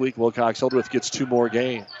next week. Wilcox Hildreth gets 2 more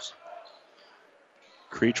games.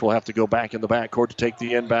 Creech will have to go back in the backcourt to take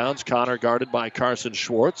the inbounds. Connor guarded by Carson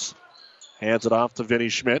Schwartz. Hands it off to Vinny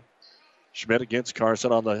Schmidt. Schmidt against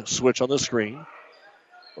Carson on the switch on the screen.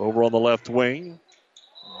 Over on the left wing.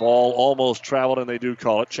 Ball almost traveled, and they do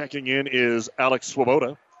call it. Checking in is Alex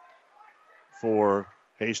Swoboda for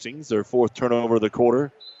Hastings. Their 4th turnover of the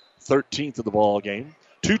quarter. 13th of the ball game.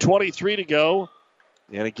 2:23 to go.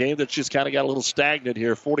 And a game that's just kind of got a little stagnant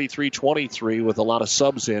here. 43-23 with a lot of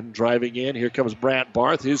subs in. Driving in. Here comes Brant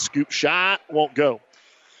Barth. His scoop shot won't go.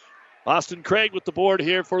 Austin Craig with the board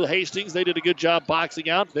here for the Hastings. They did a good job boxing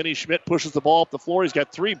out. Vinny Schmidt pushes the ball up the floor. He's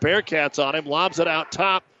got 3 Bearcats on him. Lobs it out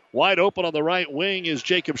top. Wide open on the right wing is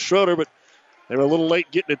Jacob Schroeder, but they were a little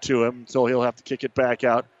late getting it to him, so he'll have to kick it back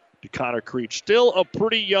out to Connor Creech. Still a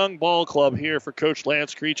pretty young ball club here for Coach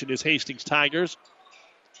Lance Creech and his Hastings Tigers.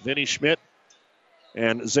 Vinny Schmidt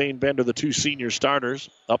and Zane Bender, the 2 senior starters.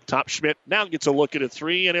 Up top, Schmidt now gets a look at a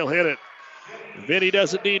 3, and he'll hit it. Vinny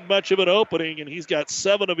doesn't need much of an opening, and he's got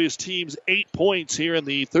 7 of his team's 8 points here in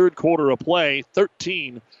the third quarter of play.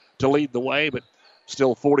 13 to lead the way, but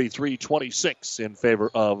still 43-26 in favor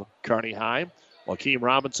of Kearney High. Joaquin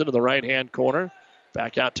Robinson in the right-hand corner.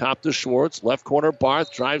 Back out top to Schwartz. Left corner,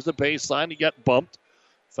 Barth drives the baseline. He got bumped.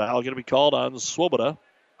 Foul going to be called on Swoboda.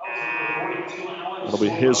 It'll be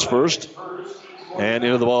his first. And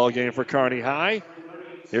into the ball game for Kearney High.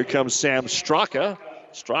 Here comes Sam Straka.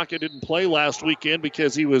 Straka didn't play last weekend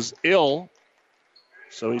because he was ill.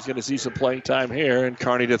 So he's going to see some playing time here, and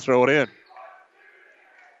Kearney to throw it in.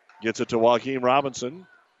 Gets it to Joaquin Robinson.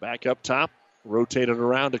 Back up top. Rotated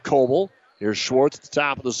around to Coble. Here's Schwartz at the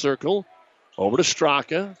top of the circle. Over to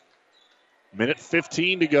Straka. Minute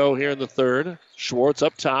 15 to go here in the third. Schwartz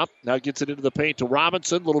up top. Now gets it into the paint to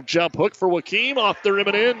Robinson. Little jump hook for Joaquin. Off the rim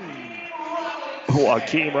and in.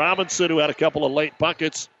 Joaquin Robinson, who had a couple of late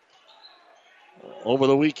buckets over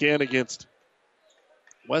the weekend against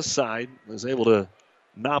Westside, was able to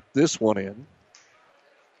knock this one in.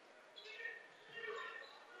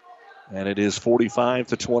 And it is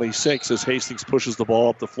 45-26 as Hastings pushes the ball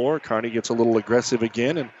up the floor. Kearney gets a little aggressive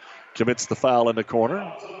again and commits the foul in the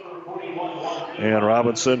corner. And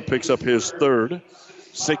Robinson picks up his 3rd,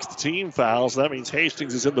 6th team foul. So that means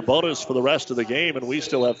Hastings is in the bonus for the rest of the game, and we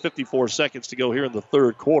still have 54 seconds to go here in the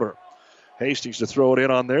third quarter. Hastings to throw it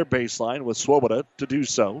in on their baseline with Swoboda to do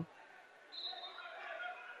so.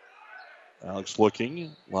 Alex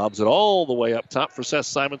looking, lobs it all the way up top for Seth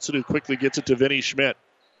Simonson, who quickly gets it to Vinny Schmidt.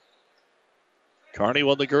 Kearney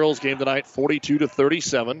won the girls' game tonight,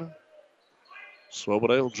 42-37.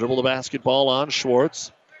 Swoboda will dribble the basketball on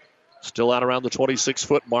Schwartz. Still out around the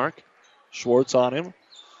 26-foot mark. Schwartz on him.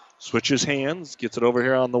 Switches hands. Gets it over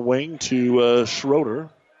here on the wing to Schroeder.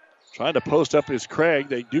 Trying to post up is Craig.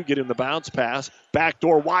 They do get in the bounce pass.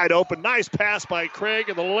 Backdoor wide open. Nice pass by Craig,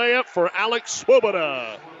 and the layup for Alex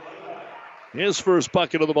Swoboda. His first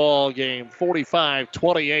bucket of the ball game,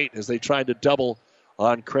 45-28, as they tried to double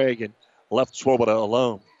on Craig and left Swoboda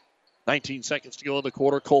alone. 19 seconds to go in the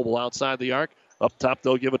quarter. Coble outside the arc. Up top,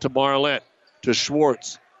 they'll give it to Marlette. To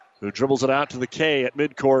Schwartz, who dribbles it out to the K at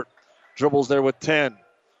midcourt. Dribbles there with 10.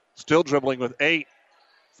 Still dribbling with 8.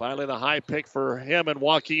 Finally, the high pick for him and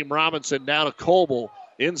Joaquin Robinson. Now to Coble.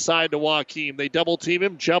 Inside to Joaquin. They double team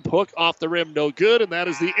him. Jump hook off the rim. No good. And that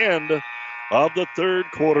is the end of the third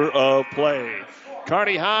quarter of play.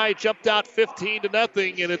 Kearney High jumped out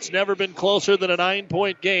 15-0, and it's never been closer than a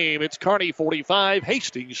 9-point game. It's Kearney 45,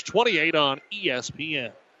 Hastings 28 on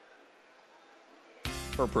ESPN.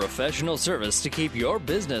 For professional service to keep your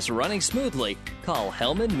business running smoothly, call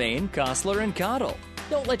Hellman, Main, Kostler, and Cottle.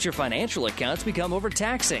 Don't let your financial accounts become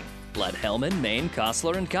overtaxing. Let Hellman, Main,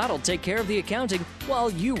 Kostler, and Cottle take care of the accounting while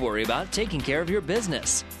you worry about taking care of your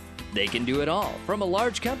business. They can do it all, from a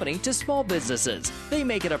large company to small businesses. They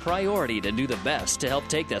make it a priority to do the best to help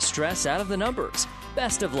take the stress out of the numbers.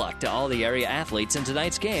 Best of luck to all the area athletes in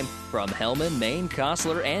tonight's game from Hellman, Main,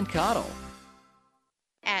 Kostler, and Cottle.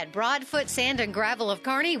 At Broadfoot Sand and Gravel of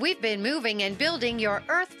Kearney, we've been moving and building your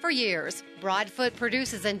earth for years. Broadfoot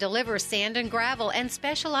produces and delivers sand and gravel and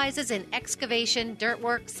specializes in excavation, dirt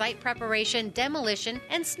work, site preparation, demolition,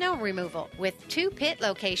 and snow removal, with 2 pit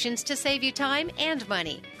locations to save you time and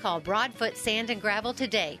money. Call Broadfoot Sand and Gravel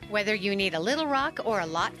today, whether you need a little rock or a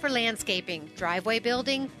lot for landscaping, driveway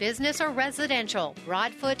building, business, or residential.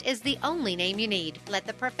 Broadfoot is the only name you need. Let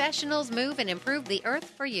the professionals move and improve the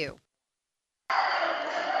earth for you.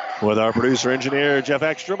 With our producer-engineer, Jeff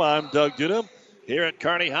Ekstrom, I'm Doug Duda here at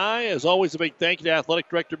Kearney High. As always, a big thank you to Athletic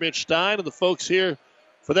Director Mitch Stein and the folks here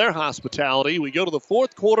for their hospitality. We go to the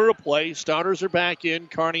fourth quarter of play. Starters are back in.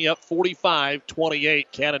 Kearney up 45-28.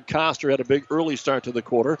 Cannon Koster had a big early start to the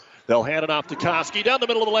quarter. They'll hand it off to Koski down the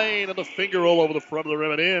middle of the lane, and the finger roll over the front of the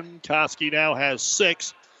rim and in. Koski now has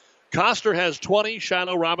 6. Koster has 20.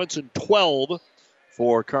 Shiloh Robinson 12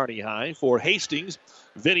 for Kearney High. For Hastings,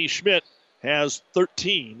 Vinny Schmidt has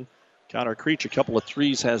 13. Connor Creech, a couple of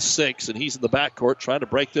threes, has 6, and he's in the backcourt trying to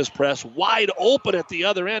break this press. Wide open at the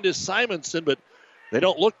other end is Simonson, but they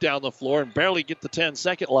don't look down the floor and barely get the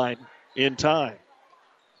 10-second line in time.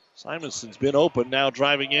 Simonson's been open, now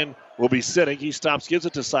driving in, will be sitting. He stops, gives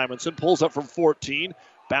it to Simonson, pulls up from 14,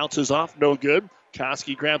 bounces off, no good.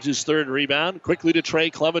 Koski grabs his third rebound, quickly to Trey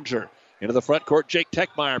Clevenger. Into the front court, Jake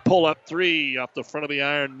Techmeyer, pull up 3 off the front of the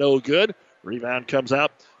iron, no good. Rebound comes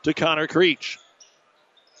out to Connor Creech.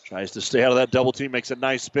 Tries to stay out of that double team. Makes a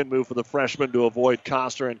nice spin move for the freshman to avoid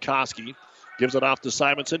Koster and Koski. Gives it off to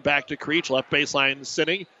Simonson. Back to Creech. Left baseline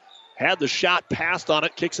sitting. Had the shot passed on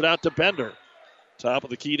it. Kicks it out to Bender. Top of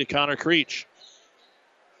the key to Connor Creech.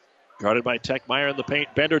 Guarded by Techmeyer in the paint.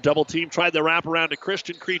 Bender double team. Tried the wrap around to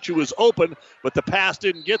Christian Creech, who was open, but the pass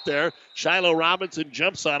didn't get there. Shiloh Robinson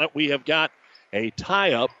jumps on it. We have got a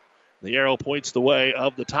tie-up. The arrow points the way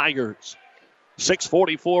of the Tigers.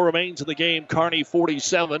 6:44 remains in the game. Kearney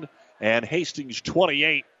 47 and Hastings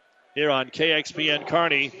 28 here on KXPN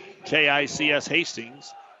Kearney, KICS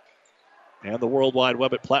Hastings, and the World Wide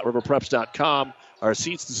Web at PlatteRiverPreps.com. Our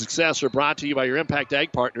Seeds to Success are brought to you by your Impact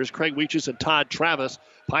Ag partners, Craig Weeches and Todd Travis.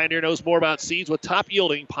 Pioneer knows more about seeds with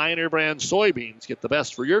top-yielding Pioneer brand soybeans. Get the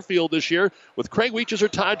best for your field this year with Craig Weeches or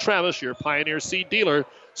Todd Travis, your Pioneer seed dealer.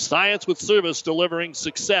 Science with service, delivering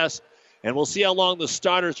success. And we'll see how long the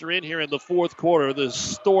starters are in here in the fourth quarter. The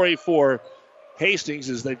story for Hastings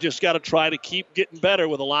is they've just got to try to keep getting better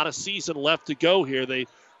with a lot of season left to go here. They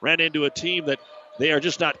ran into a team that they are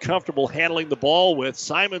just not comfortable handling the ball with.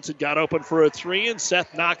 Simonson got open for a 3, and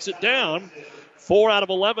Seth knocks it down. 4 out of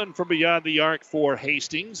 11 from beyond the arc for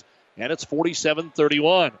Hastings, and it's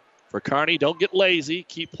 47-31. For Kearney, don't get lazy.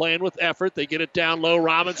 Keep playing with effort. They get it down low.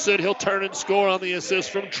 Robinson, he'll turn and score on the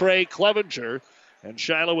assist from Trey Clevenger. And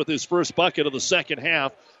Shiloh, with his first bucket of the second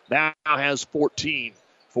half, now has 14.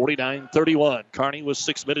 49-31. Kearney with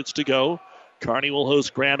 6 minutes to go. Kearney will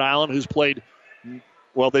host Grand Island, who's played,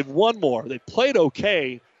 well, they've won more. They've played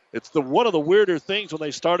okay. It's one of the weirder things when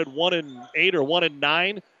they started 1-8 or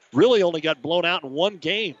 1-9, really only got blown out in one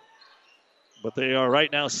game. But they are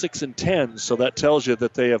right now 6-10, so that tells you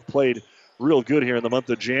that they have played real good here in the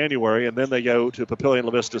month of January. And then they go to Papillion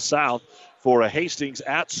La Vista South for a Hastings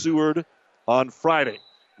at Seward on Friday.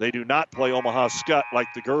 They do not play Omaha Skutt like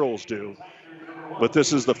the girls do. But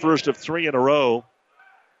this is the first of 3 in a row.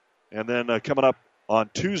 And then coming up on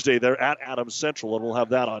Tuesday, they're at Adams Central, and we'll have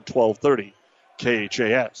that on 12:30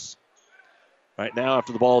 KHAS. Right now,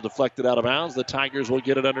 after the ball deflected out of bounds, the Tigers will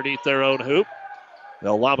get it underneath their own hoop.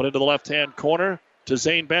 They'll lob it into the left-hand corner to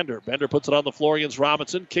Zane Bender. Bender puts it on the floor against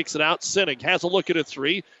Robinson, kicks it out. Sinning has a look at a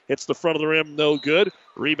 3. Hits the front of the rim, no good.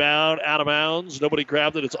 Rebound, out of bounds. Nobody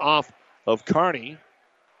grabbed it. It's off of Kearney.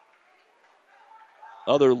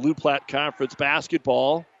 Other Lou Platte Conference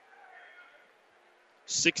basketball.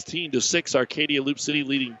 16-6, Arcadia Loop City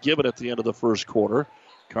leading Gibbon at the end of the first quarter.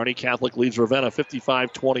 Kearney Catholic leads Ravenna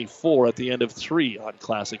 55-24 at the end of 3 on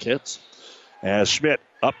Classic Hits. As Schmidt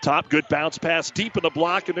up top, good bounce pass deep in the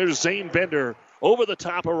block, and there's Zane Bender over the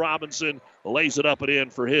top of Robinson, lays it up and in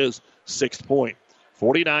for his 6th point.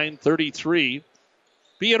 49-33.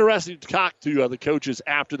 Be interesting to talk to the coaches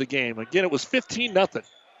after the game. Again, it was 15-0.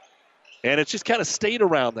 And it's just kind of stayed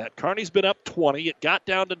around that. Kearney's been up 20. It got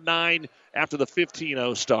down to 9 after the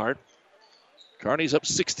 15-0 start. Kearney's up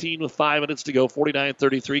 16 with 5 minutes to go.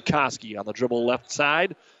 49-33. Koski on the dribble left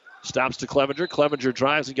side. Stops to Clevenger. Clevenger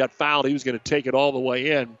drives and got fouled. He was going to take it all the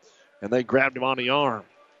way in, and they grabbed him on the arm.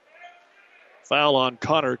 Foul on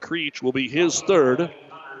Connor Creech will be his third.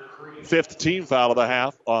 5th team foul of the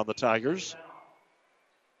half on the Tigers.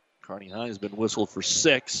 Kearney High has been whistled for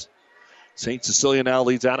 6. St. Cecilia now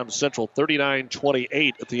leads Adams Central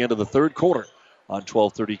 39-28 at the end of the third quarter on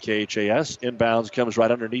 1230 KHAS. Inbounds comes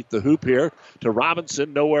right underneath the hoop here to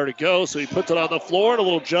Robinson. Nowhere to go, so he puts it on the floor and a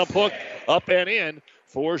little jump hook up and in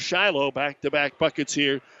for Shiloh. Back-to-back buckets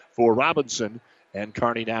here for Robinson, and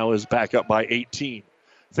Kearney now is back up by 18.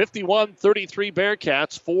 51-33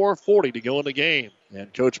 Bearcats, 4:40 to go in the game.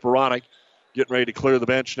 And Coach Baronic getting ready to clear the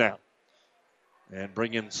bench now and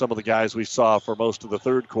bring in some of the guys we saw for most of the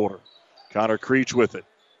third quarter. Connor Creech with it,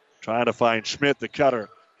 trying to find Schmidt, the cutter.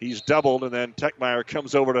 He's doubled, and then Techmeyer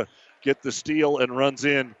comes over to get the steal and runs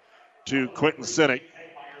in to Quentin Sinek.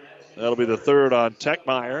 That'll be the third on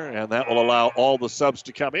Techmeyer, and that will allow all the subs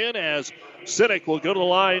to come in as Sinek will go to the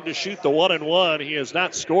line to shoot the 1-and-1. He has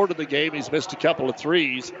not scored in the game. He's missed a couple of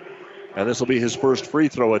threes, and this will be his first free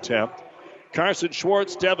throw attempt. Carson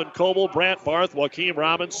Schwartz, Devin Coble, Brant Barth, Joaquin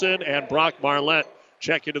Robinson, and Brock Marlette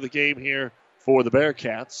check into the game here for the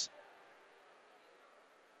Bearcats.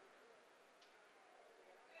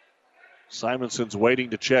 Simonson's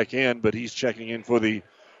waiting to check in, but he's checking in for the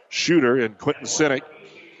shooter, and Quentin Sinek.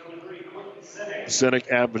 Sinek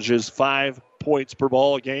averages 5 points per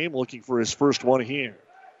ball game, looking for his first one here.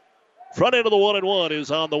 Front end of the 1-and-1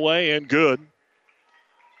 is on the way and good.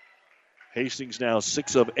 Hastings now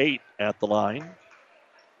 6 of 8 at the line.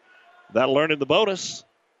 That'll earn in the bonus.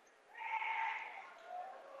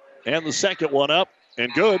 And the second one up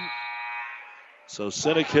and good. So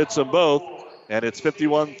Sinek hits them both. And it's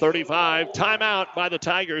 51-35. Timeout by the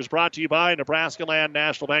Tigers, brought to you by Nebraska Land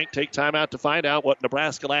National Bank. Take time out to find out what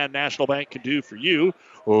Nebraska Land National Bank can do for you.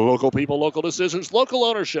 Local people, local decisions, local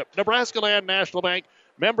ownership. Nebraska Land National Bank,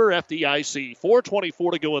 member FDIC.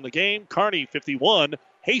 4:24 to go in the game. Kearney 51,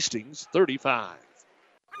 Hastings 35.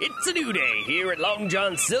 It's a new day here at Long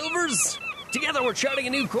John Silver's. Together we're charting a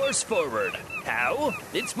new course forward. How?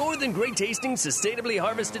 It's more than great tasting, sustainably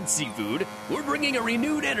harvested seafood. We're bringing a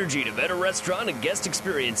renewed energy to better restaurant and guest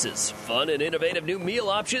experiences, fun and innovative new meal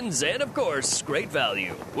options, and of course, great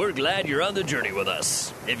value. We're glad you're on the journey with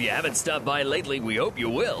us. If you haven't stopped by lately, we hope you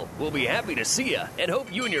will. We'll be happy to see you and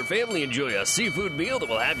hope you and your family enjoy a seafood meal that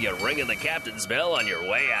will have you ringing the captain's bell on your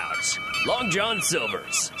way out. Long John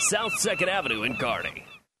Silver's, South 2nd Avenue in Kearney.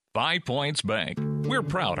 5 Points Bank. We're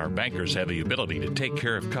proud our bankers have the ability to take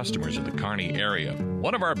care of customers in the Kearney area.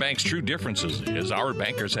 One of our bank's true differences is our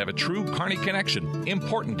bankers have a true Kearney connection,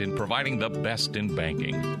 important in providing the best in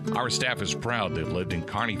banking. Our staff is proud they've lived in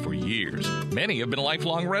Kearney for years. Many have been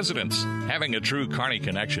lifelong residents. Having a true Kearney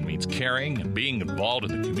connection means caring and being involved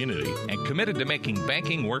in the community and committed to making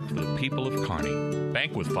banking work for the people of Kearney.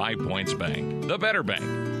 Bank with 5 Points Bank. The better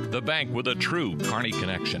bank. The bank with a true Kearney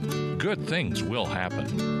connection. Good things will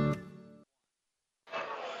happen.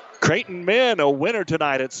 Creighton men a winner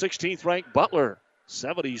tonight at 16th ranked Butler.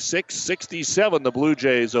 76-67 the Blue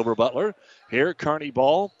Jays over Butler. Here Kearney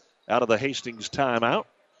ball out of the Hastings timeout.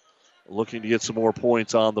 Looking to get some more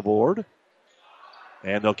points on the board.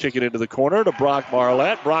 And they'll kick it into the corner to Brock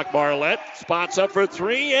Marlette. Brock Marlette spots up for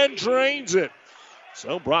 3 and drains it.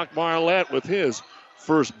 So Brock Marlette with his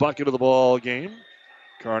first bucket of the ball game.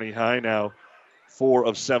 Kearney High now 4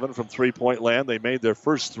 of 7 from three-point land. They made their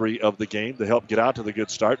first 3 of the game to help get out to the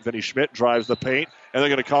good start. Vinny Schmidt drives the paint, and they're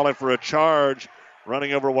going to call him for a charge,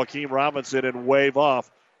 running over Joaquin Robinson and wave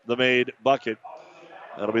off the made bucket.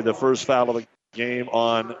 That'll be the first foul of the game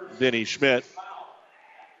on Vinny Schmidt.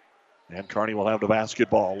 And Kearney will have the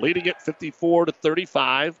basketball, leading it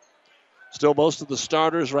 54-35. Still most of the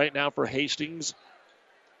starters right now for Hastings.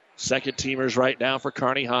 Second teamers right now for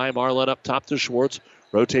Kearney High. Marlette up top to Schwartz.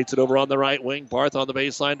 Rotates it over on the right wing. Barth on the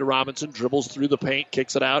baseline to Robinson. Dribbles through the paint.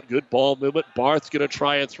 Kicks it out. Good ball movement. Barth's going to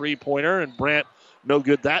try a three-pointer. And Brandt no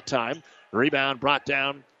good that time. Rebound brought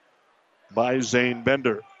down by Zane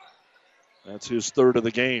Bender. That's his third of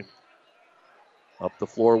the game. Up the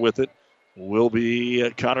floor with it will be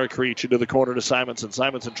Connor Creech into the corner to Simonson.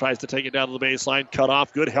 Simonson tries to take it down to the baseline. Cut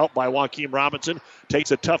off. Good help by Joaquin Robinson.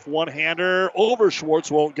 Takes a tough one-hander. Over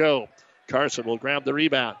Schwartz. Won't go. Carson will grab the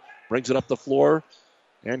rebound. Brings it up the floor.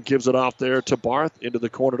 And gives it off there to Barth into the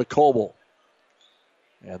corner to Coble.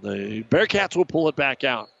 And the Bearcats will pull it back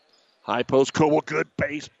out. High post, Coble, good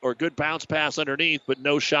bounce pass underneath, but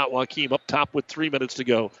no shot. Joaquin up top with 3 minutes to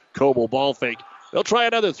go. Coble, ball fake. They'll try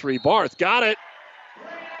another 3. Barth got it.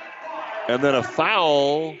 And then a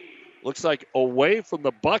foul. Looks like away from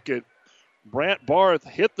the bucket. Brant Barth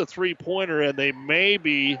hit the three-pointer, and they may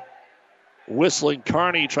be whistling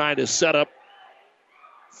Kearney trying to set up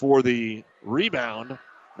for the rebound.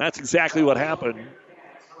 That's exactly what happened.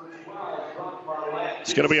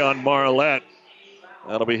 It's going to be on Marlette.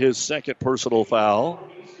 That'll be his second personal foul.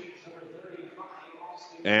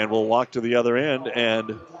 And we'll walk to the other end,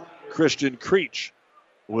 and Christian Creech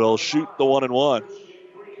will shoot the 1-and-1.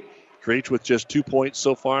 Creech with just 2 points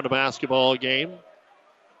so far in the basketball game.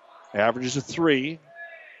 Averages a 3.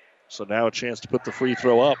 So now a chance to put the free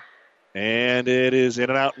throw up. And it is in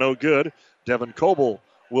and out, no good. Devin Coble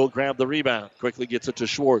will grab the rebound. Quickly gets it to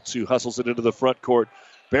Schwartz, who hustles it into the front court.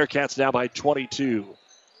 Bearcats now by 22.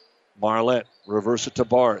 Marlette reverse it to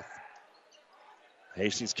Barth.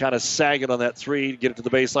 Hastings kind of sagging on that 3 to get it to the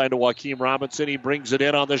baseline to Joaquin Robinson. He brings it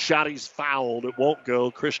in on the shot. He's fouled. It won't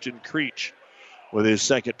go. Christian Creech with his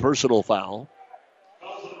second personal foul.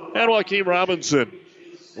 And Joaquin Robinson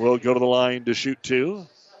will go to the line to shoot 2.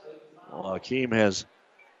 Joaquin has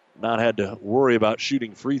not had to worry about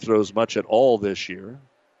shooting free throws much at all this year.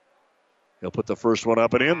 He'll put the first one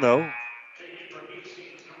up and in, though.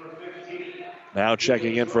 Now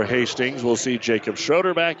checking in for Hastings, we'll see Jacob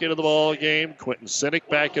Schroeder back into the ball game. Quentin Sinek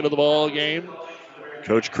back into the ball game.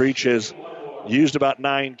 Coach Creech has used about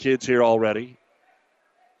 9 kids here already.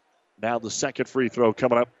 Now the second free throw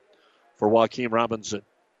coming up for Joaquin Robinson.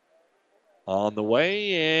 On the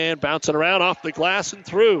way and bouncing around off the glass and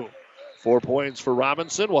through. 4 points for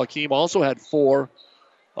Robinson. Joaquin also had 4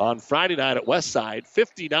 on Friday night at Westside.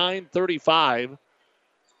 59-35.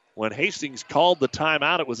 When Hastings called the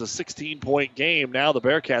timeout, it was a 16-point game. Now the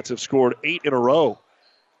Bearcats have scored 8 in a row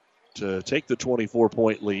to take the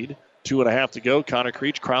 24-point lead. 2.5 to go. Connor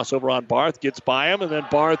Creech crossover on Barth, gets by him, and then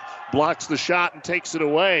Barth blocks the shot and takes it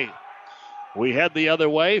away. We head the other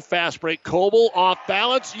way. Fast break. Coble off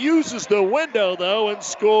balance, uses the window, though, and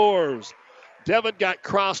scores. Devin got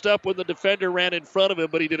crossed up when the defender ran in front of him,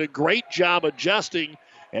 but he did a great job adjusting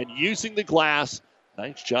and using the glass.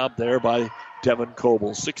 Nice job there by Devin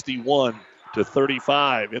Coble.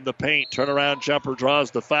 61-35 in the paint. Turnaround jumper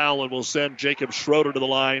draws the foul and will send Jacob Schroeder to the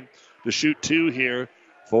line to shoot 2 here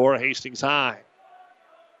for Hastings High.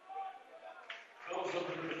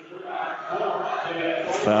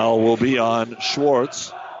 Foul will be on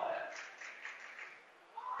Schwartz.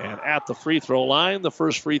 And at the free throw line, the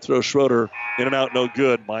first free throw, Schroeder, in and out, no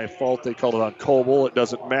good. My fault, they called it on Coble. It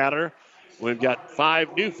doesn't matter. We've got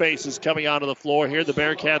 5 new faces coming onto the floor here. The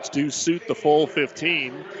Bearcats do suit the full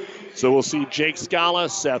 15. So we'll see Jake Scala,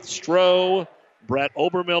 Seth Stroh, Brett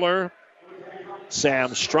Obermiller, Sam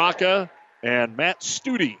Straka, and Matt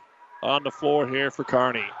Studi on the floor here for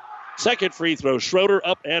Kearney. Second free throw, Schroeder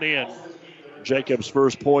up and in. Jacob's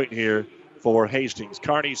first point here for Hastings.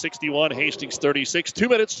 Kearney 61, Hastings 36. 2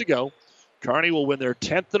 minutes to go. Kearney will win their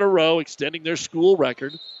 10th in a row, extending their school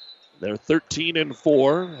record. They're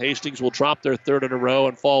 13-4. Hastings will drop their 3rd in a row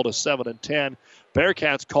and fall to 7-10.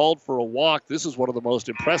 Bearcats called for a walk. This is one of the most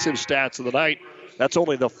impressive stats of the night. That's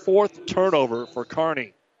only the 4th turnover for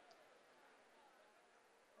Kearney.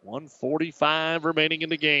 1:45 remaining in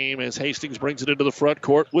the game as Hastings brings it into the front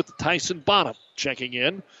court with Tyson Bonham checking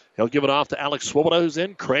in. He'll give it off to Alex Swoboda, who's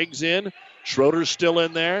in. Craig's in. Schroeder's still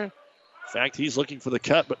in there. In fact, he's looking for the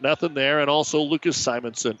cut, but nothing there. And also Lucas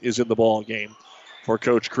Simonson is in the ball game for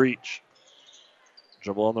Coach Creech.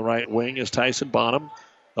 Dribble on the right wing is Tyson Bonham.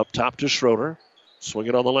 Up top to Schroeder. Swing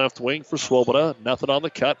it on the left wing for Swoboda. Nothing on the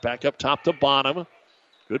cut. Back up top to Bonham.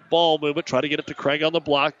 Good ball movement. Try to get it to Craig on the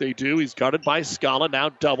block. They do. He's guarded by Scala. Now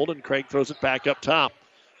doubled, and Craig throws it back up top.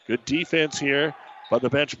 Good defense here by the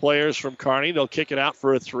bench players from Kearney. They'll kick it out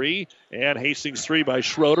for a 3. And Hastings' 3 by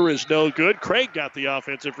Schroeder is no good. Craig got the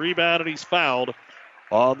offensive rebound, and he's fouled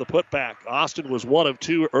on the putback. Austin was 1 of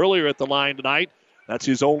 2 earlier at the line tonight. That's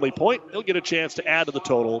his only point. He'll get a chance to add to the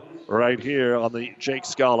total right here on the Jake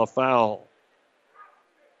Scala foul.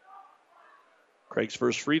 Craig's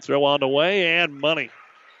first free throw on the way, and money.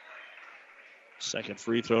 Second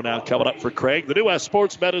free throw now coming up for Craig. The New West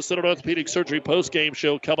Sports Medicine and Orthopedic Surgery postgame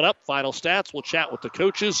show coming up. Final stats. We'll chat with the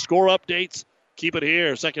coaches. Score updates. Keep it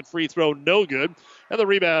here. Second free throw, no good. And the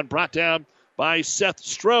rebound brought down by Seth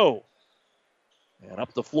Stroh. And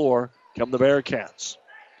up the floor come the Bearcats.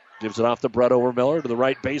 Gives it off to Brett Overmiller to the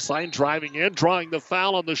right baseline. Driving in. Drawing the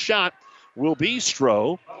foul on the shot will be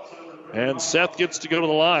Stroh. And Seth gets to go to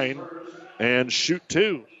the line and shoot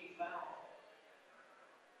 2.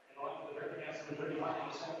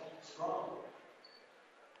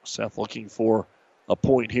 Seth looking for a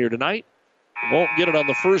point here tonight. Won't get it on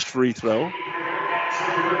the first free throw.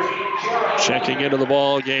 Checking into the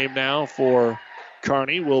ball game now for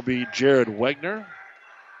Kearney will be Jared Wegner.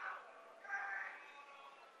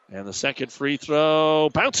 And the second free throw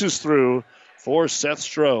bounces through for Seth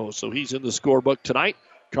Stroh. So he's in the scorebook tonight.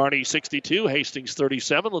 Kearney 62, Hastings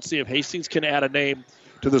 37. Let's see if Hastings can add a name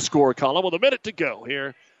to the score column with a minute to go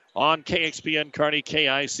here on KXPN Kearney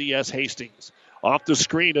KICS Hastings. Off the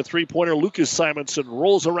screen, a three-pointer. Lucas Simonson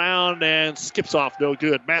rolls around and skips off. No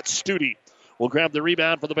good. Matt Stute will grab the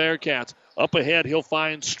rebound for the Bearcats. Up ahead, he'll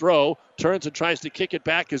find Stroh. Turns and tries to kick it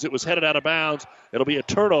back as it was headed out of bounds. It'll be a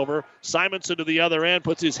turnover. Simonson to the other end,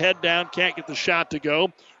 puts his head down, can't get the shot to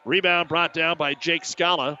go. Rebound brought down by Jake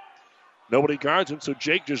Scala. Nobody guards him, so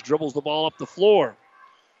Jake just dribbles the ball up the floor.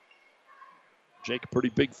 Jake, a pretty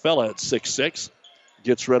big fella at 6'6".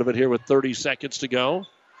 Gets rid of it here with 30 seconds to go.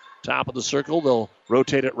 Top of the circle, they'll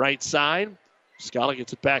rotate it right side. Scala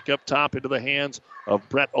gets it back up top into the hands of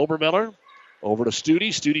Brett Obermiller. Over to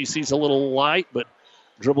Stute. Stute sees a little light, but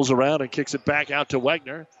dribbles around and kicks it back out to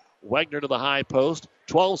Wegner. Wegner to the high post.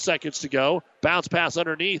 12 seconds to go. Bounce pass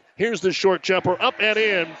underneath. Here's the short jumper up and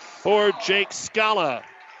in for Jake Scala.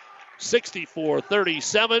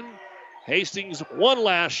 64-37. Hastings one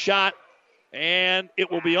last shot, and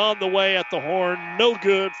it will be on the way at the horn. No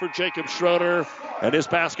good for Jacob Schroeder, and his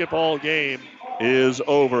basketball game is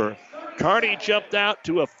over. Kearney jumped out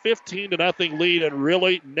to a 15-0 lead and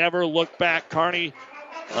really never looked back. Kearney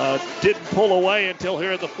didn't pull away until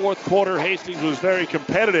here in the fourth quarter. Hastings was very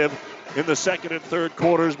competitive in the second and third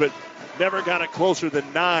quarters, but never got it closer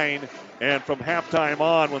than 9. And from halftime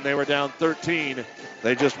on, when they were down 13,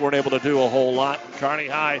 they just weren't able to do a whole lot. And Kearney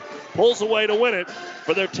High pulls away to win it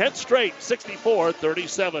for their 10th straight,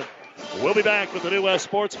 64-37. We'll be back with the New West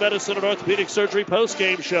Sports Medicine and Orthopedic Surgery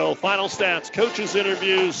postgame show. Final stats, coaches'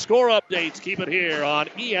 interviews, score updates. Keep it here on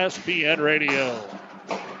ESPN Radio.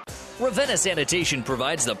 Ravenna Sanitation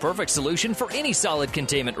provides the perfect solution for any solid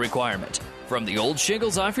containment requirement. From the old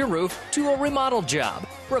shingles off your roof to a remodel job,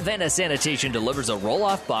 Ravenna Sanitation delivers a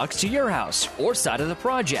roll-off box to your house or side of the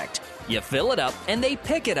project. You fill it up and they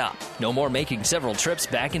pick it up. No more making several trips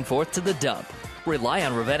back and forth to the dump. Rely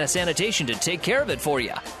on Ravenna Sanitation to take care of it for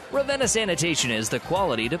you. Ravenna Sanitation is the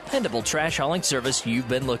quality, dependable trash hauling service you've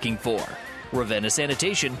been looking for. Ravenna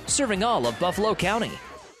Sanitation, serving all of Buffalo County.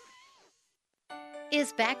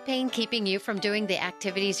 Is back pain keeping you from doing the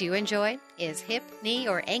activities you enjoy? Is hip, knee,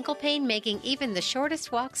 or ankle pain making even the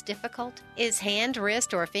shortest walks difficult? Is hand,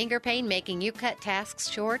 wrist, or finger pain making you cut tasks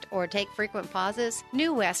short or take frequent pauses?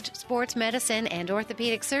 New West Sports Medicine and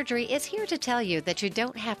Orthopedic Surgery is here to tell you that you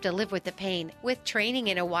don't have to live with the pain. With training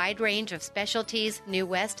in a wide range of specialties, New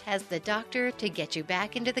West has the doctor to get you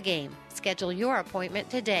back into the game. Schedule your appointment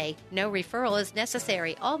today. No referral is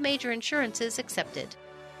necessary. All major insurances accepted.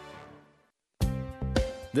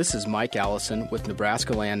 This is Mike Allison with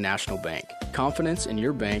Nebraska Land National Bank. Confidence in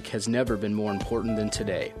your bank has never been more important than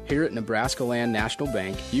today. Here at Nebraska Land National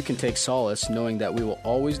Bank, you can take solace knowing that we will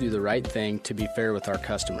always do the right thing to be fair with our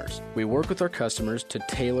customers. We work with our customers to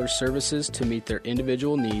tailor services to meet their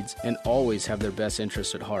individual needs and always have their best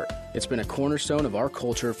interests at heart. It's been a cornerstone of our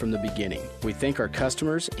culture from the beginning. We thank our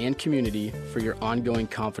customers and community for your ongoing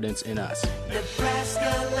confidence in us.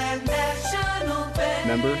 Nebraska Land National Bank.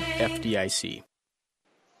 Member FDIC.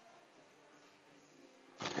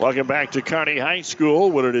 Welcome back to Kearney High School,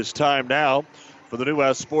 when it is time now for the New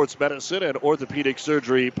West Sports Medicine and Orthopedic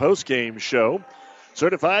Surgery postgame show.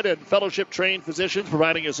 Certified and fellowship-trained physicians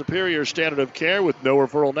providing a superior standard of care with no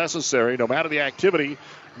referral necessary. No matter the activity,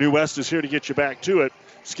 New West is here to get you back to it.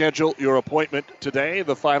 Schedule your appointment today.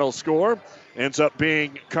 The final score ends up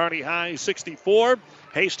being Kearney High 64,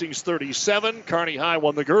 Hastings 37. Kearney High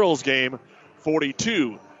won the girls' game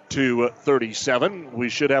 42-37. We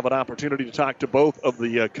should have an opportunity to talk to both of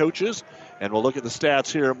the coaches, and we'll look at the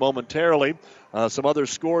stats here momentarily. Some other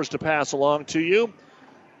scores to pass along to you.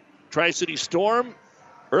 Tri-City Storm,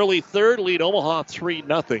 early third, lead Omaha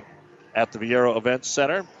 3-0 at the Viera Events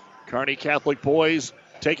Center. Kearney Catholic boys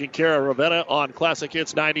taking care of Ravenna on Classic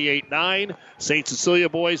Hits 98-9. St. Cecilia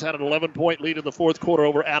boys had an 11-point lead in the fourth quarter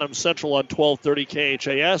over Adams Central on 12:30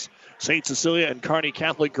 KHAS. St. Cecilia and Kearney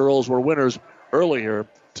Catholic girls were winners earlier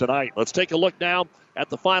tonight. Let's take a look now at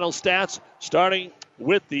the final stats, starting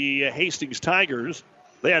with the Hastings Tigers.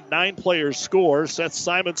 They had 9 players score. Seth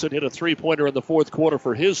Simonson hit a three-pointer in the fourth quarter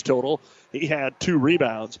for his total. He had 2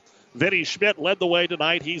 rebounds. Vinny Schmidt led the way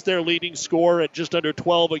tonight. He's their leading scorer at just under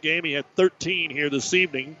 12 a game. He had 13 here this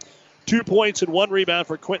evening. 2 points and 1 rebound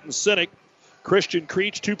for Quentin Sinek. Christian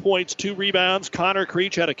Creech, 2 points, 2 rebounds. Connor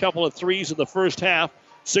Creech had a couple of threes in the first half.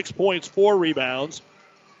 6 points, 4 rebounds.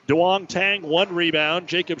 Duong Tang, 1 rebound.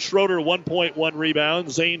 Jacob Schroeder, 1 point, 1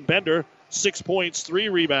 rebound. Zane Bender, 6 points, 3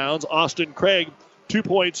 rebounds. Austin Craig, 2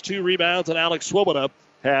 points, 2 rebounds. And Alex Swoboda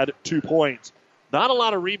had 2 points. Not a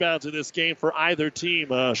lot of rebounds in this game for either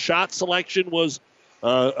team. Shot selection was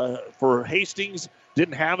for Hastings,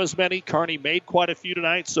 didn't have as many. Kearney made quite a few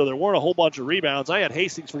tonight, so there weren't a whole bunch of rebounds. I had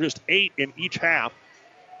Hastings for just 8 in each half.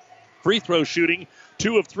 Free throw shooting,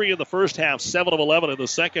 2 of 3 in the first half, 7 of 11 in the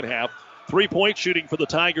second half. 3-point shooting for the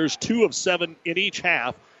Tigers, 2 of 7 in each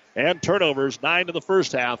half. And turnovers, 9 in the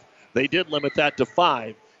first half. They did limit that to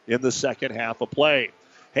 5 in the second half of play.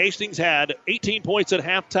 Hastings had 18 points at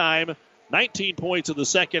halftime, 19 points in the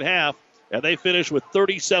second half, and they finished with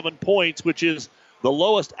 37 points, which is the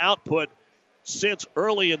lowest output since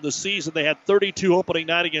early in the season. They had 32 opening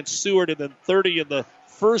night against Seward and then 30 in the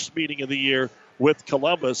first meeting of the year with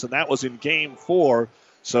Columbus, and that was in Game 4.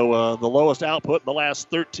 So the lowest output in the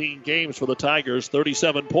last 13 games for the Tigers,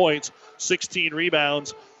 37 points, 16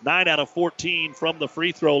 rebounds, 9 out of 14 from the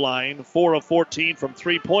free throw line, 4 of 14 from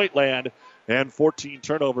three-point land, and 14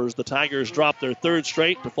 turnovers. The Tigers dropped their third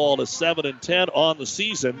straight to fall to 7-10 on the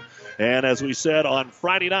season. And as we said, on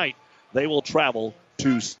Friday night, they will travel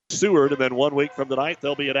to Seward, and then 1 week from tonight,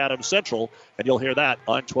 they'll be at Adams Central, and you'll hear that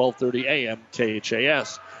on 12:30 a.m.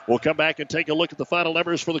 KHAS. We'll come back and take a look at the final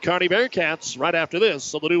numbers for the Kearney Bearcats right after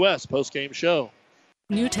this on the New West postgame show.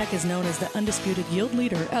 New Tech is known as the undisputed yield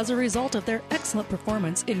leader as a result of their excellent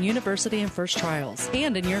performance in university and first trials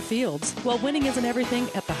and in your fields. While winning isn't everything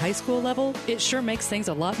at the high school level, it sure makes things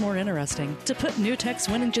a lot more interesting. To put New Tech's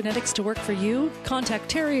winning genetics to work for you, contact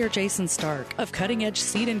Terry or Jason Stark of Cutting Edge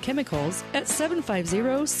Seed and Chemicals at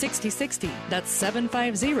 750-6060. That's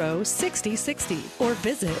 750-6060. Or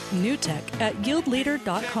visit newtech at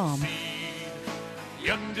yieldleader.com.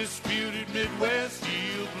 The undisputed Midwest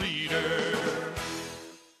yield leader.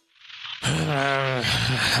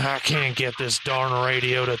 I can't get this darn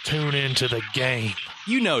radio to tune into the game.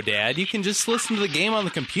 You know, Dad, you can just listen to the game on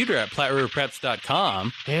the computer at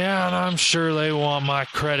PlatteRiverPreps.com. Yeah, and I'm sure they want my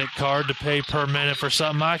credit card to pay per minute for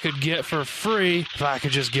something I could get for free if I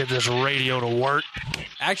could just get this radio to work.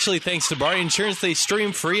 Actually, thanks to Barney Insurance, they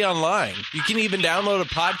stream free online. You can even download a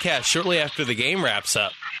podcast shortly after the game wraps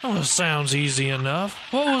up. Oh, sounds easy enough.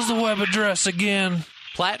 What was the web address again?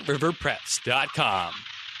 PlatteRiverPreps.com.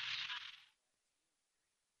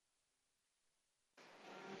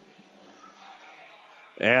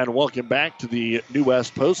 And welcome back to the New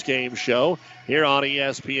West postgame show here on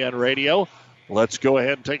ESPN Radio. Let's go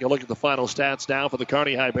ahead and take a look at the final stats now for the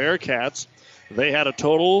Kearney High Bearcats. They had a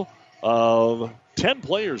total of 10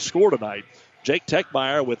 players score tonight. Jake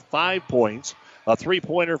Techmeyer with 5 points, a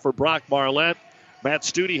three-pointer for Brock Marlette. Matt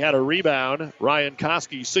Studi had a rebound. Ryan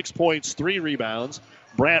Koski, 6 points, 3 rebounds.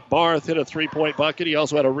 Brant Barth hit a three-point bucket. He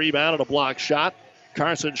also had a rebound and a block shot.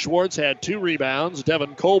 Carson Schwartz had 2 rebounds.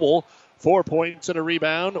 Devin Coble, 4 points and a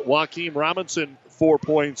rebound. Joaquim Robinson, 4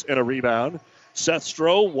 points and a rebound. Seth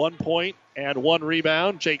Stroh, 1 point and 1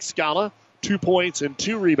 rebound. Jake Scala, 2 points and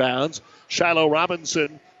 2 rebounds. Shiloh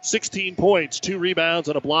Robinson, 16 points, 2 rebounds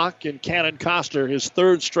and a block. And Cannon Coster, his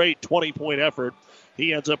third straight 20-point effort.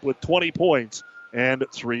 He ends up with 20 points and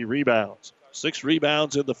 3 rebounds. 6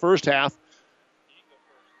 rebounds in the first half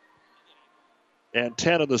and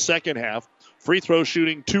 10 in the second half. Free throw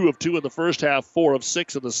shooting, 2 of 2 in the first half, 4 of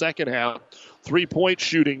 6 in the second half. 3-point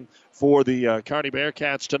shooting for the Kearney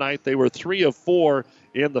Bearcats tonight. They were 3 of 4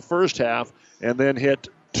 in the first half and then hit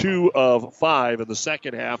 2 of 5 in the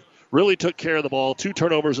second half. Really took care of the ball. 2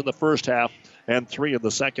 turnovers in the first half and 3 in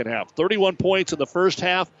the second half. 31 points in the first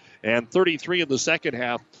half and 33 in the second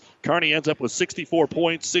half. Kearney ends up with 64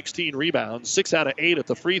 points, 16 rebounds, 6 out of 8 at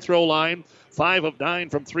the free throw line, 5 of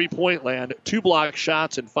 9 from three-point land, 2 block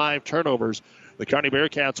shots, and 5 turnovers. The Kearney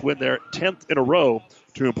Bearcats win their 10th in a row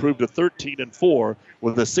to improve to 13-4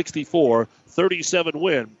 with a 64-37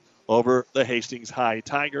 win over the Hastings High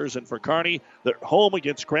Tigers. And for Kearney, they're home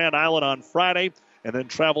against Grand Island on Friday and then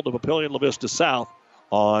travel to Papillion La Vista South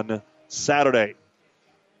on Saturday.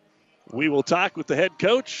 We will talk with the head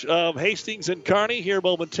coach of Hastings and Kearney here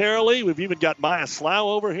momentarily. We've even got Maya Slough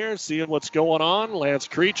over here seeing what's going on. Lance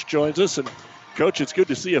Creech joins us. And, Coach, it's good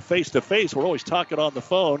to see you face-to-face. We're always talking on the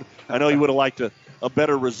phone. I know you would have liked a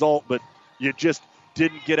better result, but you just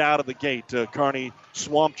didn't get out of the gate. Kearney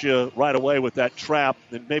swamped you right away with that trap,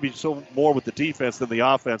 and maybe so more with the defense than the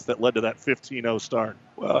offense that led to that 15-0 start.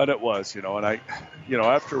 Well, and it was, and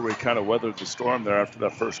after we kind of weathered the storm there after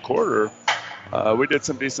that first quarter, we did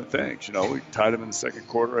some decent things. We tied them in the second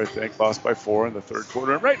quarter, I think, lost by 4 in the third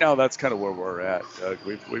quarter. And right now, that's kind of where we're at.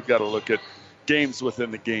 We've got to look at games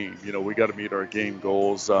within the game. We got to meet our game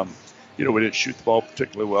goals. We didn't shoot the ball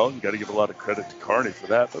particularly well. You got to give a lot of credit to Kearney for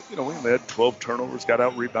that. But, we only had 12 turnovers, got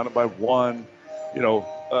out-rebounded by 1.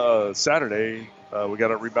 Saturday, we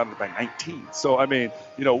got out-rebounded by 19. So,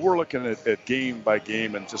 we're looking at game by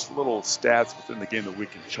game and just little stats within the game that we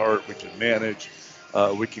can chart, we can manage.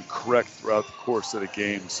 we can correct throughout the course of the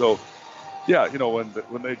game. So, yeah,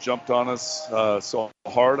 when they jumped on us so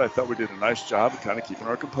hard, I thought we did a nice job of kind of keeping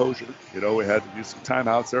our composure. We had to use some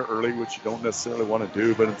timeouts there early, which you don't necessarily want to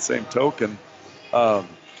do. But in the same token,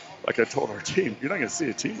 like I told our team, you're not going to see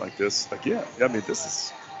a team like this again. I mean, this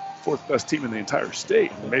is fourth best team in the entire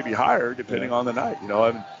state, maybe higher depending on the night.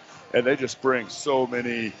 And they just bring so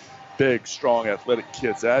many big, strong, athletic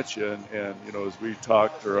kids at you. And as we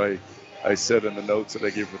talked, or I said in the notes that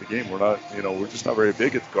I gave for the game, we're just not very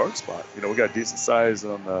big at the guard spot. We got decent size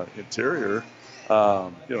on the interior,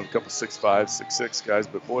 a couple 6'5", 6'6" guys,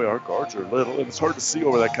 but boy, our guards are little, and it's hard to see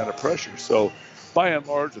over that kind of pressure. So, by and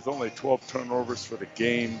large, with only 12 turnovers for the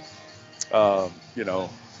game,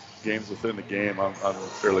 games within the game, I'm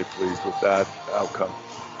fairly pleased with that outcome.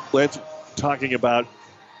 Lance, talking about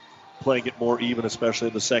playing it more even, especially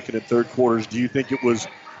in the second and third quarters, do you think it was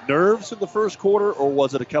nerves in the first quarter, or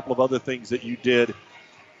was it a couple of other things that you did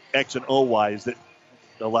X and O-wise that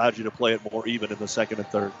allowed you to play it more even in the second and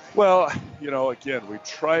third? Well, again, we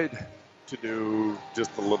tried to do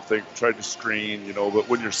just a little thing, tried to screen, but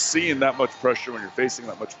when you're seeing that much pressure, when you're facing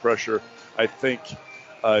that much pressure, I think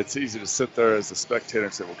it's easy to sit there as a spectator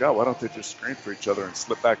and say, well, God, why don't they just screen for each other and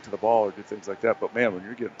slip back to the ball or do things like that? But, man, when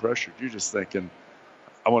you're getting pressured, you're just thinking,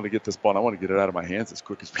 I want to get this ball and I want to get it out of my hands as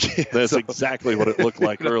quick as we can. That's exactly what it looked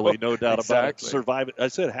like early, no doubt about it. Survive it. I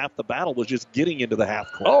said half the battle was just getting into the half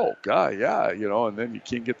court. Oh, God, yeah. And then you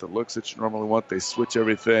can't get the looks that you normally want. They switch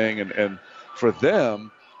everything. And for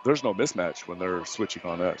them, there's no mismatch when they're switching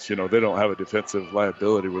on us. They don't have a defensive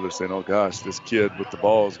liability where they're saying, oh, gosh, this kid with the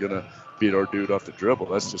ball is going to beat our dude off the dribble.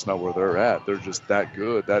 That's just not where they're at. They're just that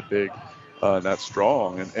good, that big, and that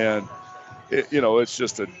strong. And it's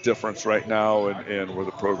just a difference right now in where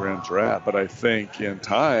the programs are at. But I think in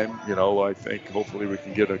time, I think hopefully we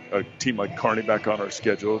can get a team like Kearney back on our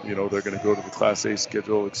schedule. They're going to go to the Class A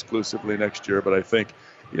schedule exclusively next year. But I think,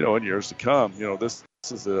 in years to come, this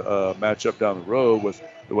is a matchup down the road with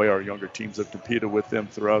the way our younger teams have competed with them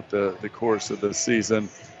throughout the course of the season,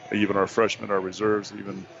 even our freshmen, our reserves,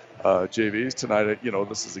 even JVs tonight.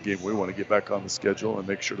 This is a game we want to get back on the schedule and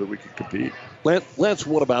make sure that we can compete. Lance,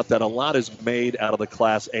 what about that? A lot is made out of the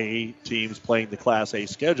Class A teams playing the Class A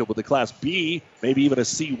schedule, but the Class B, maybe even a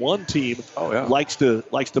C1 team, likes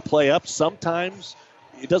to play up. Sometimes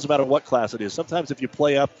it doesn't matter what class it is. Sometimes if you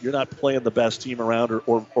play up, you're not playing the best team around,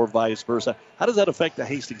 or vice versa. How does that affect the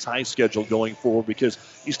Hastings High schedule going forward? Because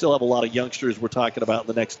you still have a lot of youngsters we're talking about in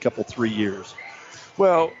the next 3 years.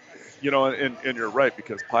 Well, and you're right,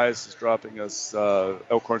 because Pius is dropping us,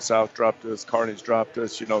 Elkhorn South dropped us, Kearney's dropped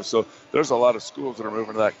us, so there's a lot of schools that are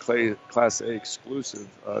moving to that Class A exclusive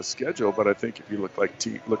schedule. But I think if you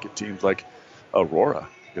look at teams like Aurora,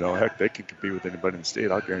 heck, they can compete with anybody in the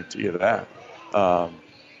state. I'll guarantee you that.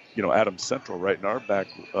 Adams Central right in our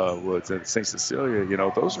backwoods and St. Cecilia,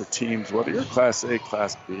 those are teams, whether you're Class A,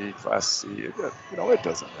 Class B, Class C, it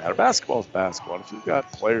doesn't matter. Basketball is basketball. And if you've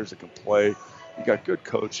got players that can play, you got good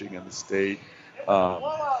coaching in the state.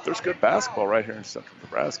 There's good basketball right here in Central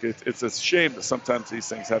Nebraska. It's a shame that sometimes these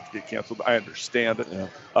things have to get canceled. I understand it.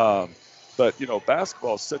 Yeah. But,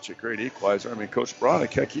 basketball is such a great equalizer. I mean, Coach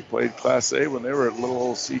Bronick, heck, he played Class A when they were at little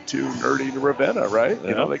old C2 nerdy Ravenna, right?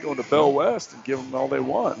 Yeah. They go into Bell West and give them all they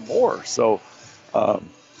want and more. So,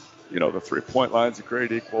 the three-point line's a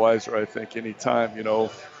great equalizer. I think anytime,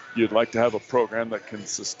 you'd like to have a program that can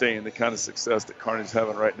sustain the kind of success that Kearney's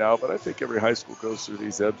having right now. But I think every high school goes through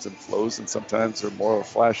these ebbs and flows, and sometimes they're more of a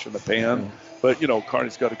flash in the pan. Mm-hmm. But,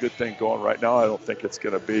 Kearney's got a good thing going right now. I don't think it's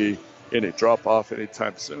going to be any drop-off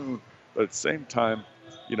anytime soon. But at the same time,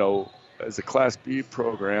 as a Class B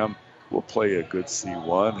program, we'll play a good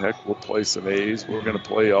C1. Heck, we'll play some A's. We're going to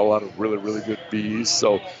play a lot of really, really good B's.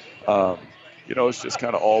 So, it's just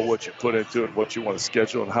kind of all what you put into it, what you want to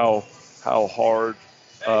schedule, and how hard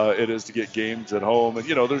it is to get games at home. And,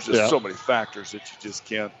 there's just so many factors that you just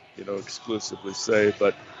can't, exclusively say.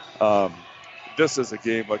 But this is a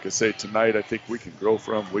game, like I say, tonight I think we can grow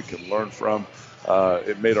from, we can learn from.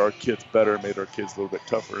 It made our kids better, made our kids a little bit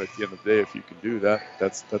tougher. At the end of the day, if you can do that,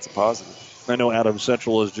 that's a positive. I know Adams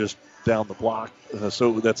Central is just down the block,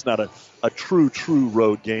 so that's not a true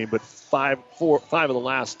road game, but five of the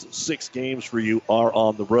last 6 games for you are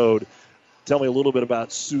on the road. Tell me a little bit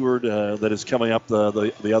about Seward that is coming up,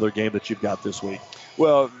 the other game that you've got this week.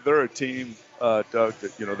 Well, they're a team, Doug,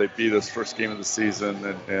 that, they beat us first game of the season.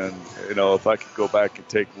 And if I could go back and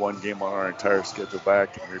take one game on our entire schedule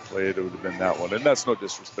back and replay it, it would have been that one. And that's no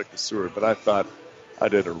disrespect to Seward, but I thought I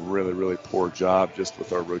did a really, really poor job just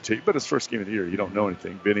with our rotation. But it's first game of the year. You don't know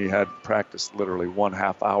anything. Benny had practiced literally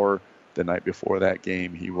 1.5 hour the night before that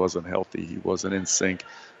game. He wasn't healthy. He wasn't in sync.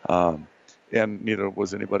 and neither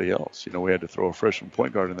was anybody else. You know, we had to throw a freshman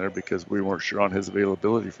point guard in there because we weren't sure on his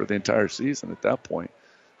availability for the entire season at that point.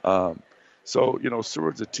 So, you know,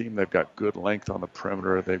 Seward's a team. They've got good length on the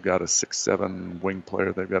perimeter. They've got a 6'7" wing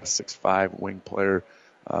player. They've got a 6'5" wing player.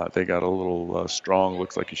 They got a little strong,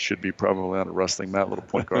 looks like he should be probably on a wrestling mat, little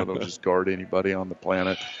point guard that'll just guard anybody on the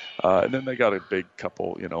planet. And then they got a big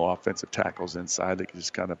couple, you know, offensive tackles inside that can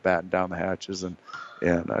just kind of batten down the hatches and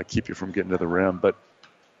keep you from getting to the rim. But,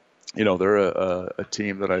 you know, they're a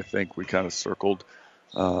team that I think we kind of circled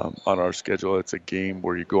on our schedule. It's a game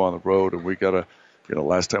where you go on the road, and we got to, you know,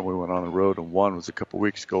 last time we went on the road and won was a couple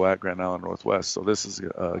weeks ago at Grand Island Northwest. So this is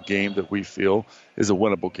a game that we feel is a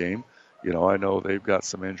winnable game. You know, I know they've got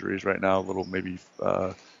some injuries right now, a little maybe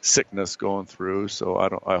sickness going through. So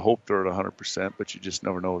I hope they're at 100%, but you just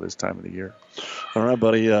never know this time of the year. All right,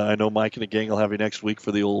 buddy. I know Mike and the gang will have you next week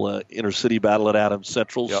for the old inter-city battle at Adams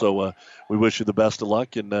Central. Yep. So we wish you the best of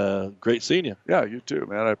luck, and great seeing you. Yeah, you too,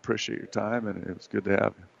 man. I appreciate your time, and it was good to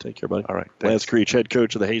have you. Take care, buddy. All right. Thanks. Lance Creech, head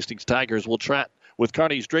coach of the Hastings Tigers. We'll chat with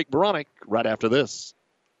Kearney's Drake Baronic right after this.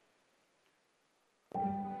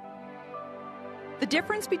 The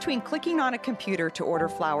difference between clicking on a computer to order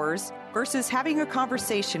flowers versus having a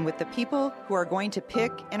conversation with the people who are going to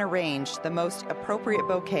pick and arrange the most appropriate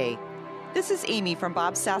bouquet. This is Amy from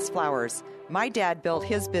Bob Sass Flowers. My dad built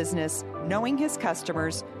his business knowing his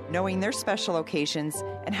customers, knowing their special occasions,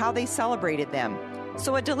 and how they celebrated them.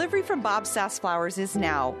 So a delivery from Bob Sass Flowers is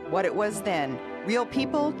now what it was then. Real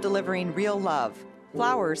people delivering real love.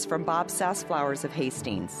 Flowers from Bob Sass Flowers of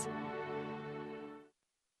Hastings.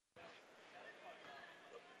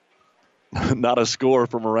 Not a score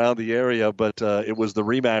from around the area, but it was the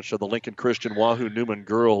rematch of the Lincoln Christian Wahoo Newman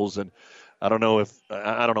girls, and I don't know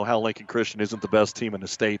how Lincoln Christian isn't the best team in the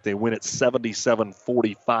state. They win at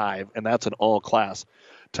 77-45, and that's an all-class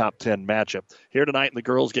top 10 matchup. Here tonight in the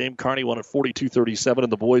girls' game, Kearney won at 42-37,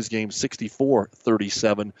 and the boys' game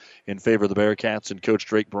 64-37 in favor of the Bearcats. And Coach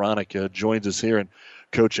Drake Baronic joins us here. And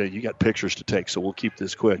Coach, you got pictures to take, so we'll keep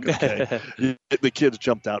this quick. Okay. The kids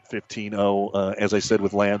jumped out 15-0. As I said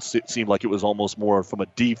with Lance, it seemed like it was almost more from a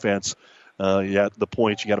defense. The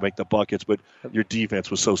points, you got to make the buckets, but your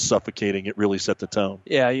defense was so suffocating, it really set the tone.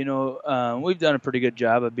 Yeah, we've done a pretty good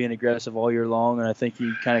job of being aggressive all year long, and I think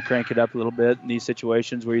you kind of crank it up a little bit in these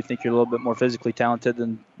situations where you think you're a little bit more physically talented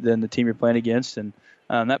than the team you're playing against, and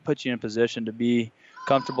that puts you in a position to be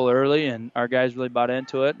comfortable early, and our guys really bought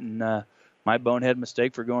into it, and my bonehead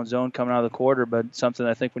mistake for going zone coming out of the quarter, but something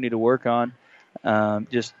I think we need to work on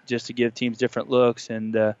just to give teams different looks,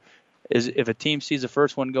 and if a team sees the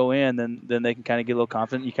first one go in, then they can kind of get a little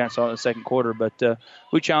confident. You kind of saw it in the second quarter. But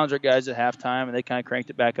we challenged our guys at halftime, and they kind of cranked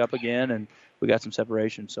it back up again, and we got some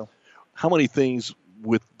separation. So, how many things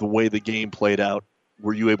with the way the game played out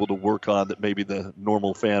were you able to work on that maybe the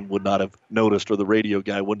normal fan would not have noticed or the radio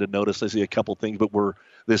guy wouldn't have noticed? I see a couple things, but we're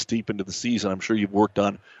this deep into the season. I'm sure you've worked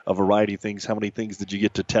on a variety of things. How many things did you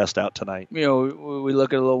get to test out tonight? We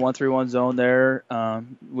look at a little 1-3-1 zone there.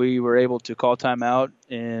 We were able to call timeout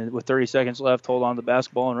and with 30 seconds left, hold on to the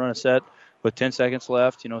basketball and run a set with 10 seconds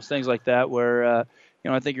left. Things like that where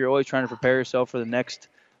I think you're always trying to prepare yourself for the next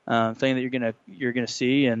thing that you're gonna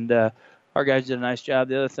see. And our guys did a nice job.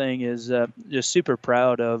 The other thing is just super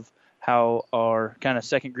proud of how our kind of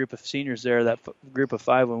second group of seniors there, that group of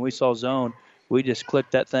 5, when we saw zone, we just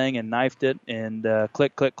clicked that thing and knifed it and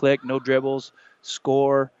click, no dribbles,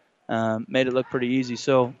 score, made it look pretty easy.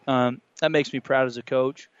 So that makes me proud as a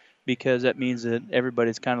coach because that means that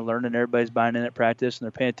everybody's kind of learning, everybody's buying in at practice, and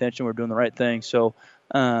they're paying attention. We're doing the right thing. So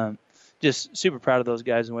just super proud of those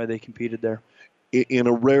guys and the way they competed there. In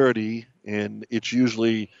a rarity, and it's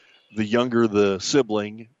usually the younger the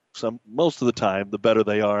sibling, most of the time, the better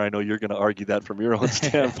they are. I know you're going to argue that from your own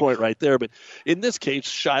standpoint right there. But in this case,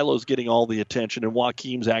 Shiloh's getting all the attention, and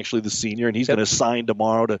Joaquim's actually the senior, and he's going to sign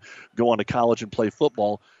tomorrow to go on to college and play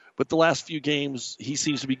football. But the last few games, he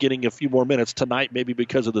seems to be getting a few more minutes tonight, maybe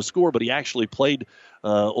because of the score, but he actually played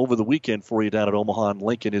over the weekend for you down at Omaha and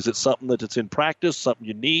Lincoln. Is it something that's in practice, something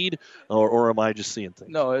you need, or am I just seeing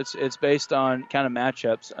things? No, it's based on kind of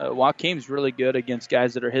matchups. Joaquim's really good against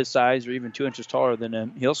guys that are his size or even 2 inches taller than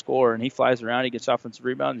him. He'll score, and he flies around. He gets offensive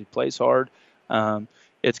rebounds. He plays hard.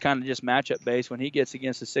 It's kind of just matchup based. When he gets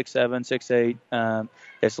against a 6'7", 6'8",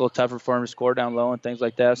 it's a little tougher for him to score down low and things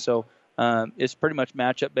like that. So it's pretty much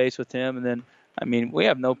matchup based with him. And then, we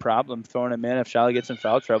have no problem throwing him in. If Shiloh gets in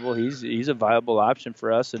foul trouble, he's a viable option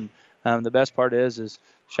for us. And the best part is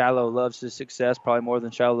Shiloh loves his success probably more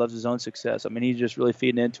than Shiloh loves his own success. He's just really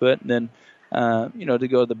feeding into it. And then, to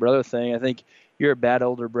go to the brother thing, I think you're a bad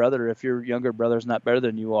older brother if your younger brother's not better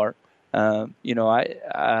than you are. I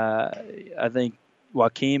think,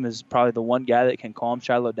 Joaquin is probably the one guy that can calm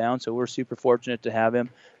Shiloh down, so we're super fortunate to have him.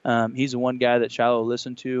 He's the one guy that Shiloh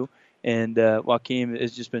listened to, and Joaquin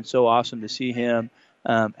has just been so awesome to see him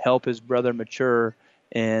help his brother mature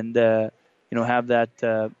and have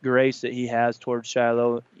that grace that he has towards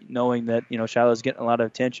Shiloh, knowing that Shiloh's getting a lot of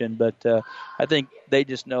attention. But I think they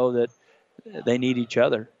just know that they need each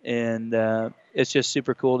other, and it's just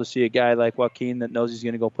super cool to see a guy like Joaquin that knows he's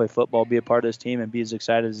going to go play football, be a part of this team, and be as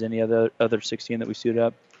excited as any other 16 that we suit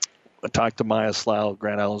up. I talked to Maya Slough,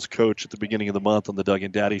 Grand Island's coach, at the beginning of the month on the Doug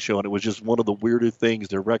and Daddy show, and it was just one of the weirder things.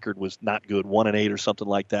 Their record was not good, 1-8 or something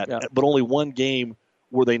like that, but only one game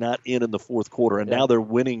were they not in the fourth quarter, and now they're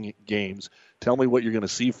winning games. Tell me what you're going to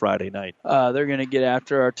see Friday night. They're going to get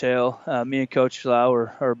after our tail. Me and Coach Slough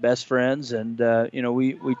are best friends, and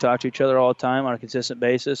we talk to each other all the time on a consistent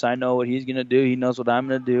basis. I know what he's going to do. He knows what I'm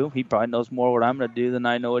going to do. He probably knows more what I'm going to do than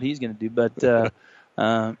I know what he's going to do. But they're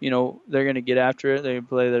going to get after it. They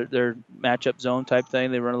play their matchup zone type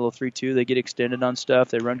thing. They run a little 3-2. They get extended on stuff.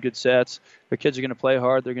 They run good sets. Their kids are going to play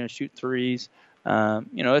hard. They're going to shoot threes.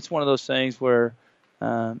 It's one of those things where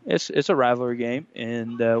it's a rivalry game,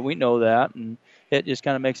 and we know that, and it just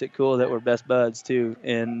kind of makes it cool that we're best buds too.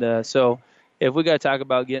 And so if we got to talk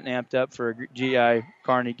about getting amped up for a GI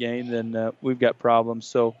Kearney game, then we've got problems.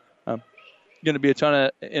 So going to be a ton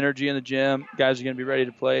of energy in the gym. Guys are going to be ready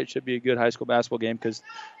to play. It should be a good high school basketball game because,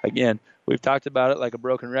 again, we've talked about it like a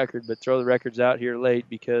broken record, but throw the records out here late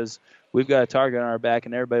because we've got a target on our back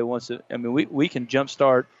and everybody wants to. I mean, we can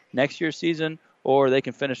jumpstart next year's season, or they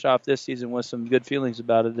can finish off this season with some good feelings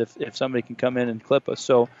about it if somebody can come in and clip us.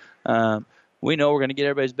 So we know we're going to get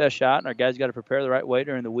everybody's best shot, and our guys got to prepare the right way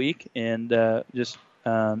during the week and just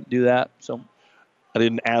do that. So I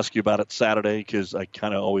didn't ask you about it Saturday because I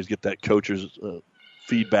kind of always get that coach's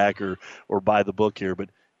feedback or by the book here, but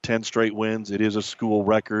 10 straight wins. It is a school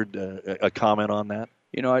record. A comment on that?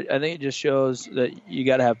 I think it just shows that you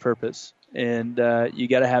got to have purpose. And you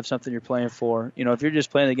got to have something you're playing for. If you're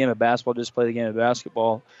just playing the game of basketball, just play the game of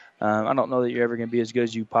basketball. I don't know that you're ever going to be as good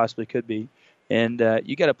as you possibly could be. And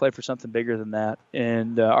you got to play for something bigger than that.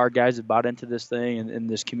 And our guys have bought into this thing and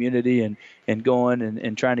this community and going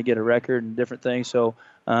and trying to get a record and different things. So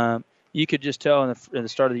you could just tell in the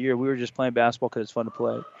start of the year we were just playing basketball because it's fun to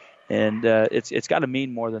play. And it's got to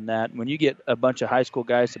mean more than that. When you get a bunch of high school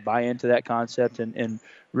guys to buy into that concept and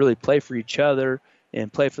really play for each other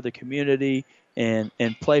and play for the community and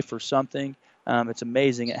play for something, it's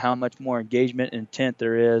amazing at how much more engagement and intent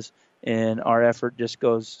there is, and our effort just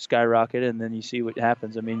goes skyrocket, and then you see what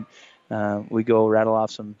happens. I mean, we go rattle off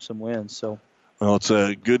some wins. So. Well, it's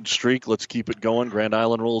a good streak. Let's keep it going. Grand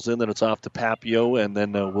Island rolls in, then it's off to Papio, and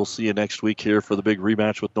then we'll see you next week here for the big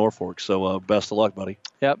rematch with Norfolk. So best of luck, buddy.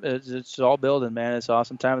 Yep, it's all building, man. It's an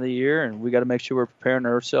awesome time of the year, and we got to make sure we're preparing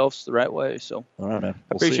ourselves the right way. So, all right, man.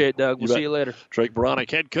 I appreciate it, Doug. We'll see you later. Drake Beranek,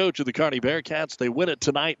 head coach of the Kearney Bearcats. They win it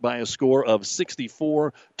tonight by a score of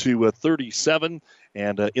 64-37.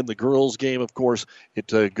 And in the girls' game, of course,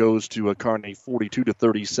 it goes to Kearney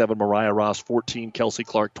 42-37. Mariah Ross 14, Kelsey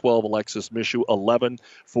Clark 12, Alexis Mishu 11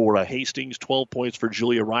 for Hastings, 12 points for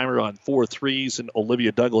Julia Reimer on 4 threes, and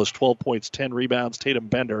Olivia Douglas 12 points, 10 rebounds. Tatum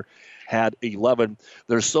Bender had 11.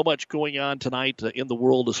 There's so much going on tonight in the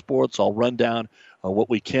world of sports. I'll run down what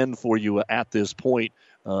we can for you at this point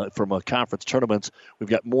from conference tournaments. We've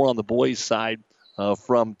got more on the boys' side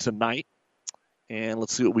from tonight. And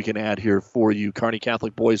let's see what we can add here for you. Kearney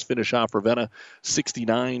Catholic boys finish off Ravenna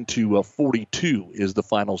 69-42 is the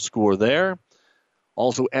final score there.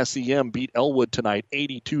 Also, SEM beat Elwood tonight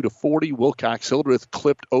 82-40. Wilcox Hildreth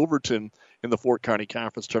clipped Overton in the Fort Kearney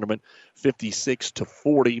Conference Tournament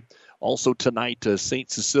 56-40. Also tonight,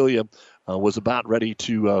 St. Cecilia was about ready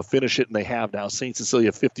to finish it, and they have now. St.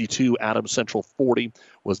 Cecilia 52, Adams Central 40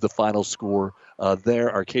 was the final score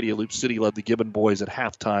there. Arcadia Loop City led the Gibbon boys at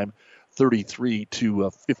halftime.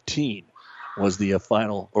 33-15 was the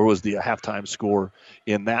final, or was the halftime score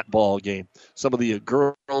in that ball game. Some of the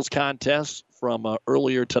girls' contests from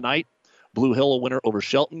earlier tonight. Blue Hill a winner over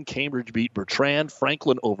Shelton. Cambridge beat Bertrand.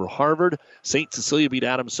 Franklin over Harvard. St. Cecilia beat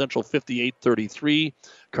Adams Central 58-33.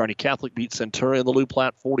 Kearney Catholic beat Centurion the Lou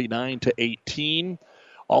Platte 49-18.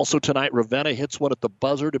 Also tonight, Ravenna hits one at the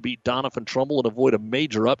buzzer to beat Doniphan Trumbull and avoid a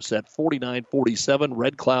major upset 49-47.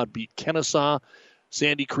 Red Cloud beat Kennesaw.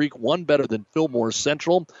 Sandy Creek won better than Fillmore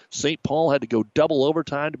Central. St. Paul had to go double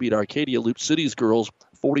overtime to beat Arcadia Loop City's girls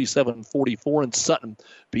 47-44, and Sutton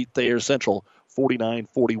beat Thayer Central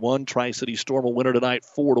 49-41. Tri-City Storm a winner tonight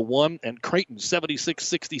 4-1, and Creighton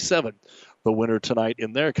 76-67 the winner tonight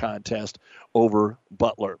in their contest over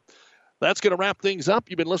Butler. That's going to wrap things up.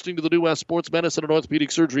 You've been listening to the New West Sports Medicine and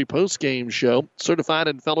Orthopedic Surgery post-game show. Certified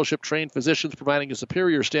and fellowship-trained physicians providing a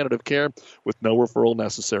superior standard of care with no referral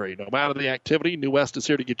necessary. No matter the activity, New West is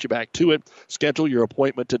here to get you back to it. Schedule your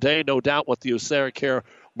appointment today. No doubt what the AseraCare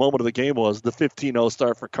moment of the game was, the 15-0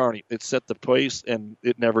 start for Kearney. It set the pace, and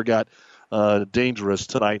it never got dangerous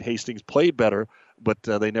tonight. Hastings played better, but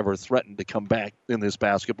they never threatened to come back in this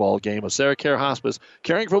basketball game. AseraCare Hospice,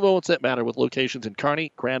 caring for moments that matter with locations in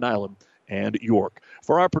Kearney, Grand Island, and York.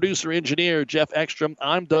 For our producer-engineer, Jeff Ekstrom,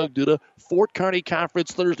 I'm Doug Duda. Fort Kearney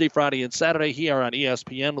Conference Thursday, Friday, and Saturday here on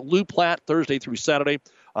ESPN. Lou Platte Thursday through Saturday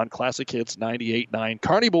on Classic Hits 98.9.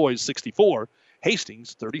 Kearney boys 64,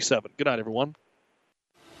 Hastings 37. Good night, everyone.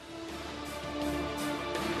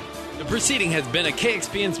 The proceeding has been a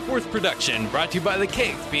KXPN Sports production brought to you by the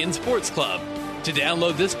KXPN Sports Club. To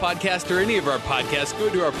download this podcast or any of our podcasts, go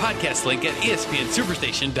to our podcast link at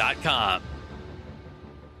espnsuperstation.com.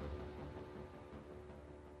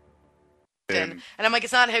 And I'm like,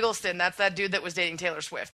 it's not Higgleston. That's that dude that was dating Taylor Swift.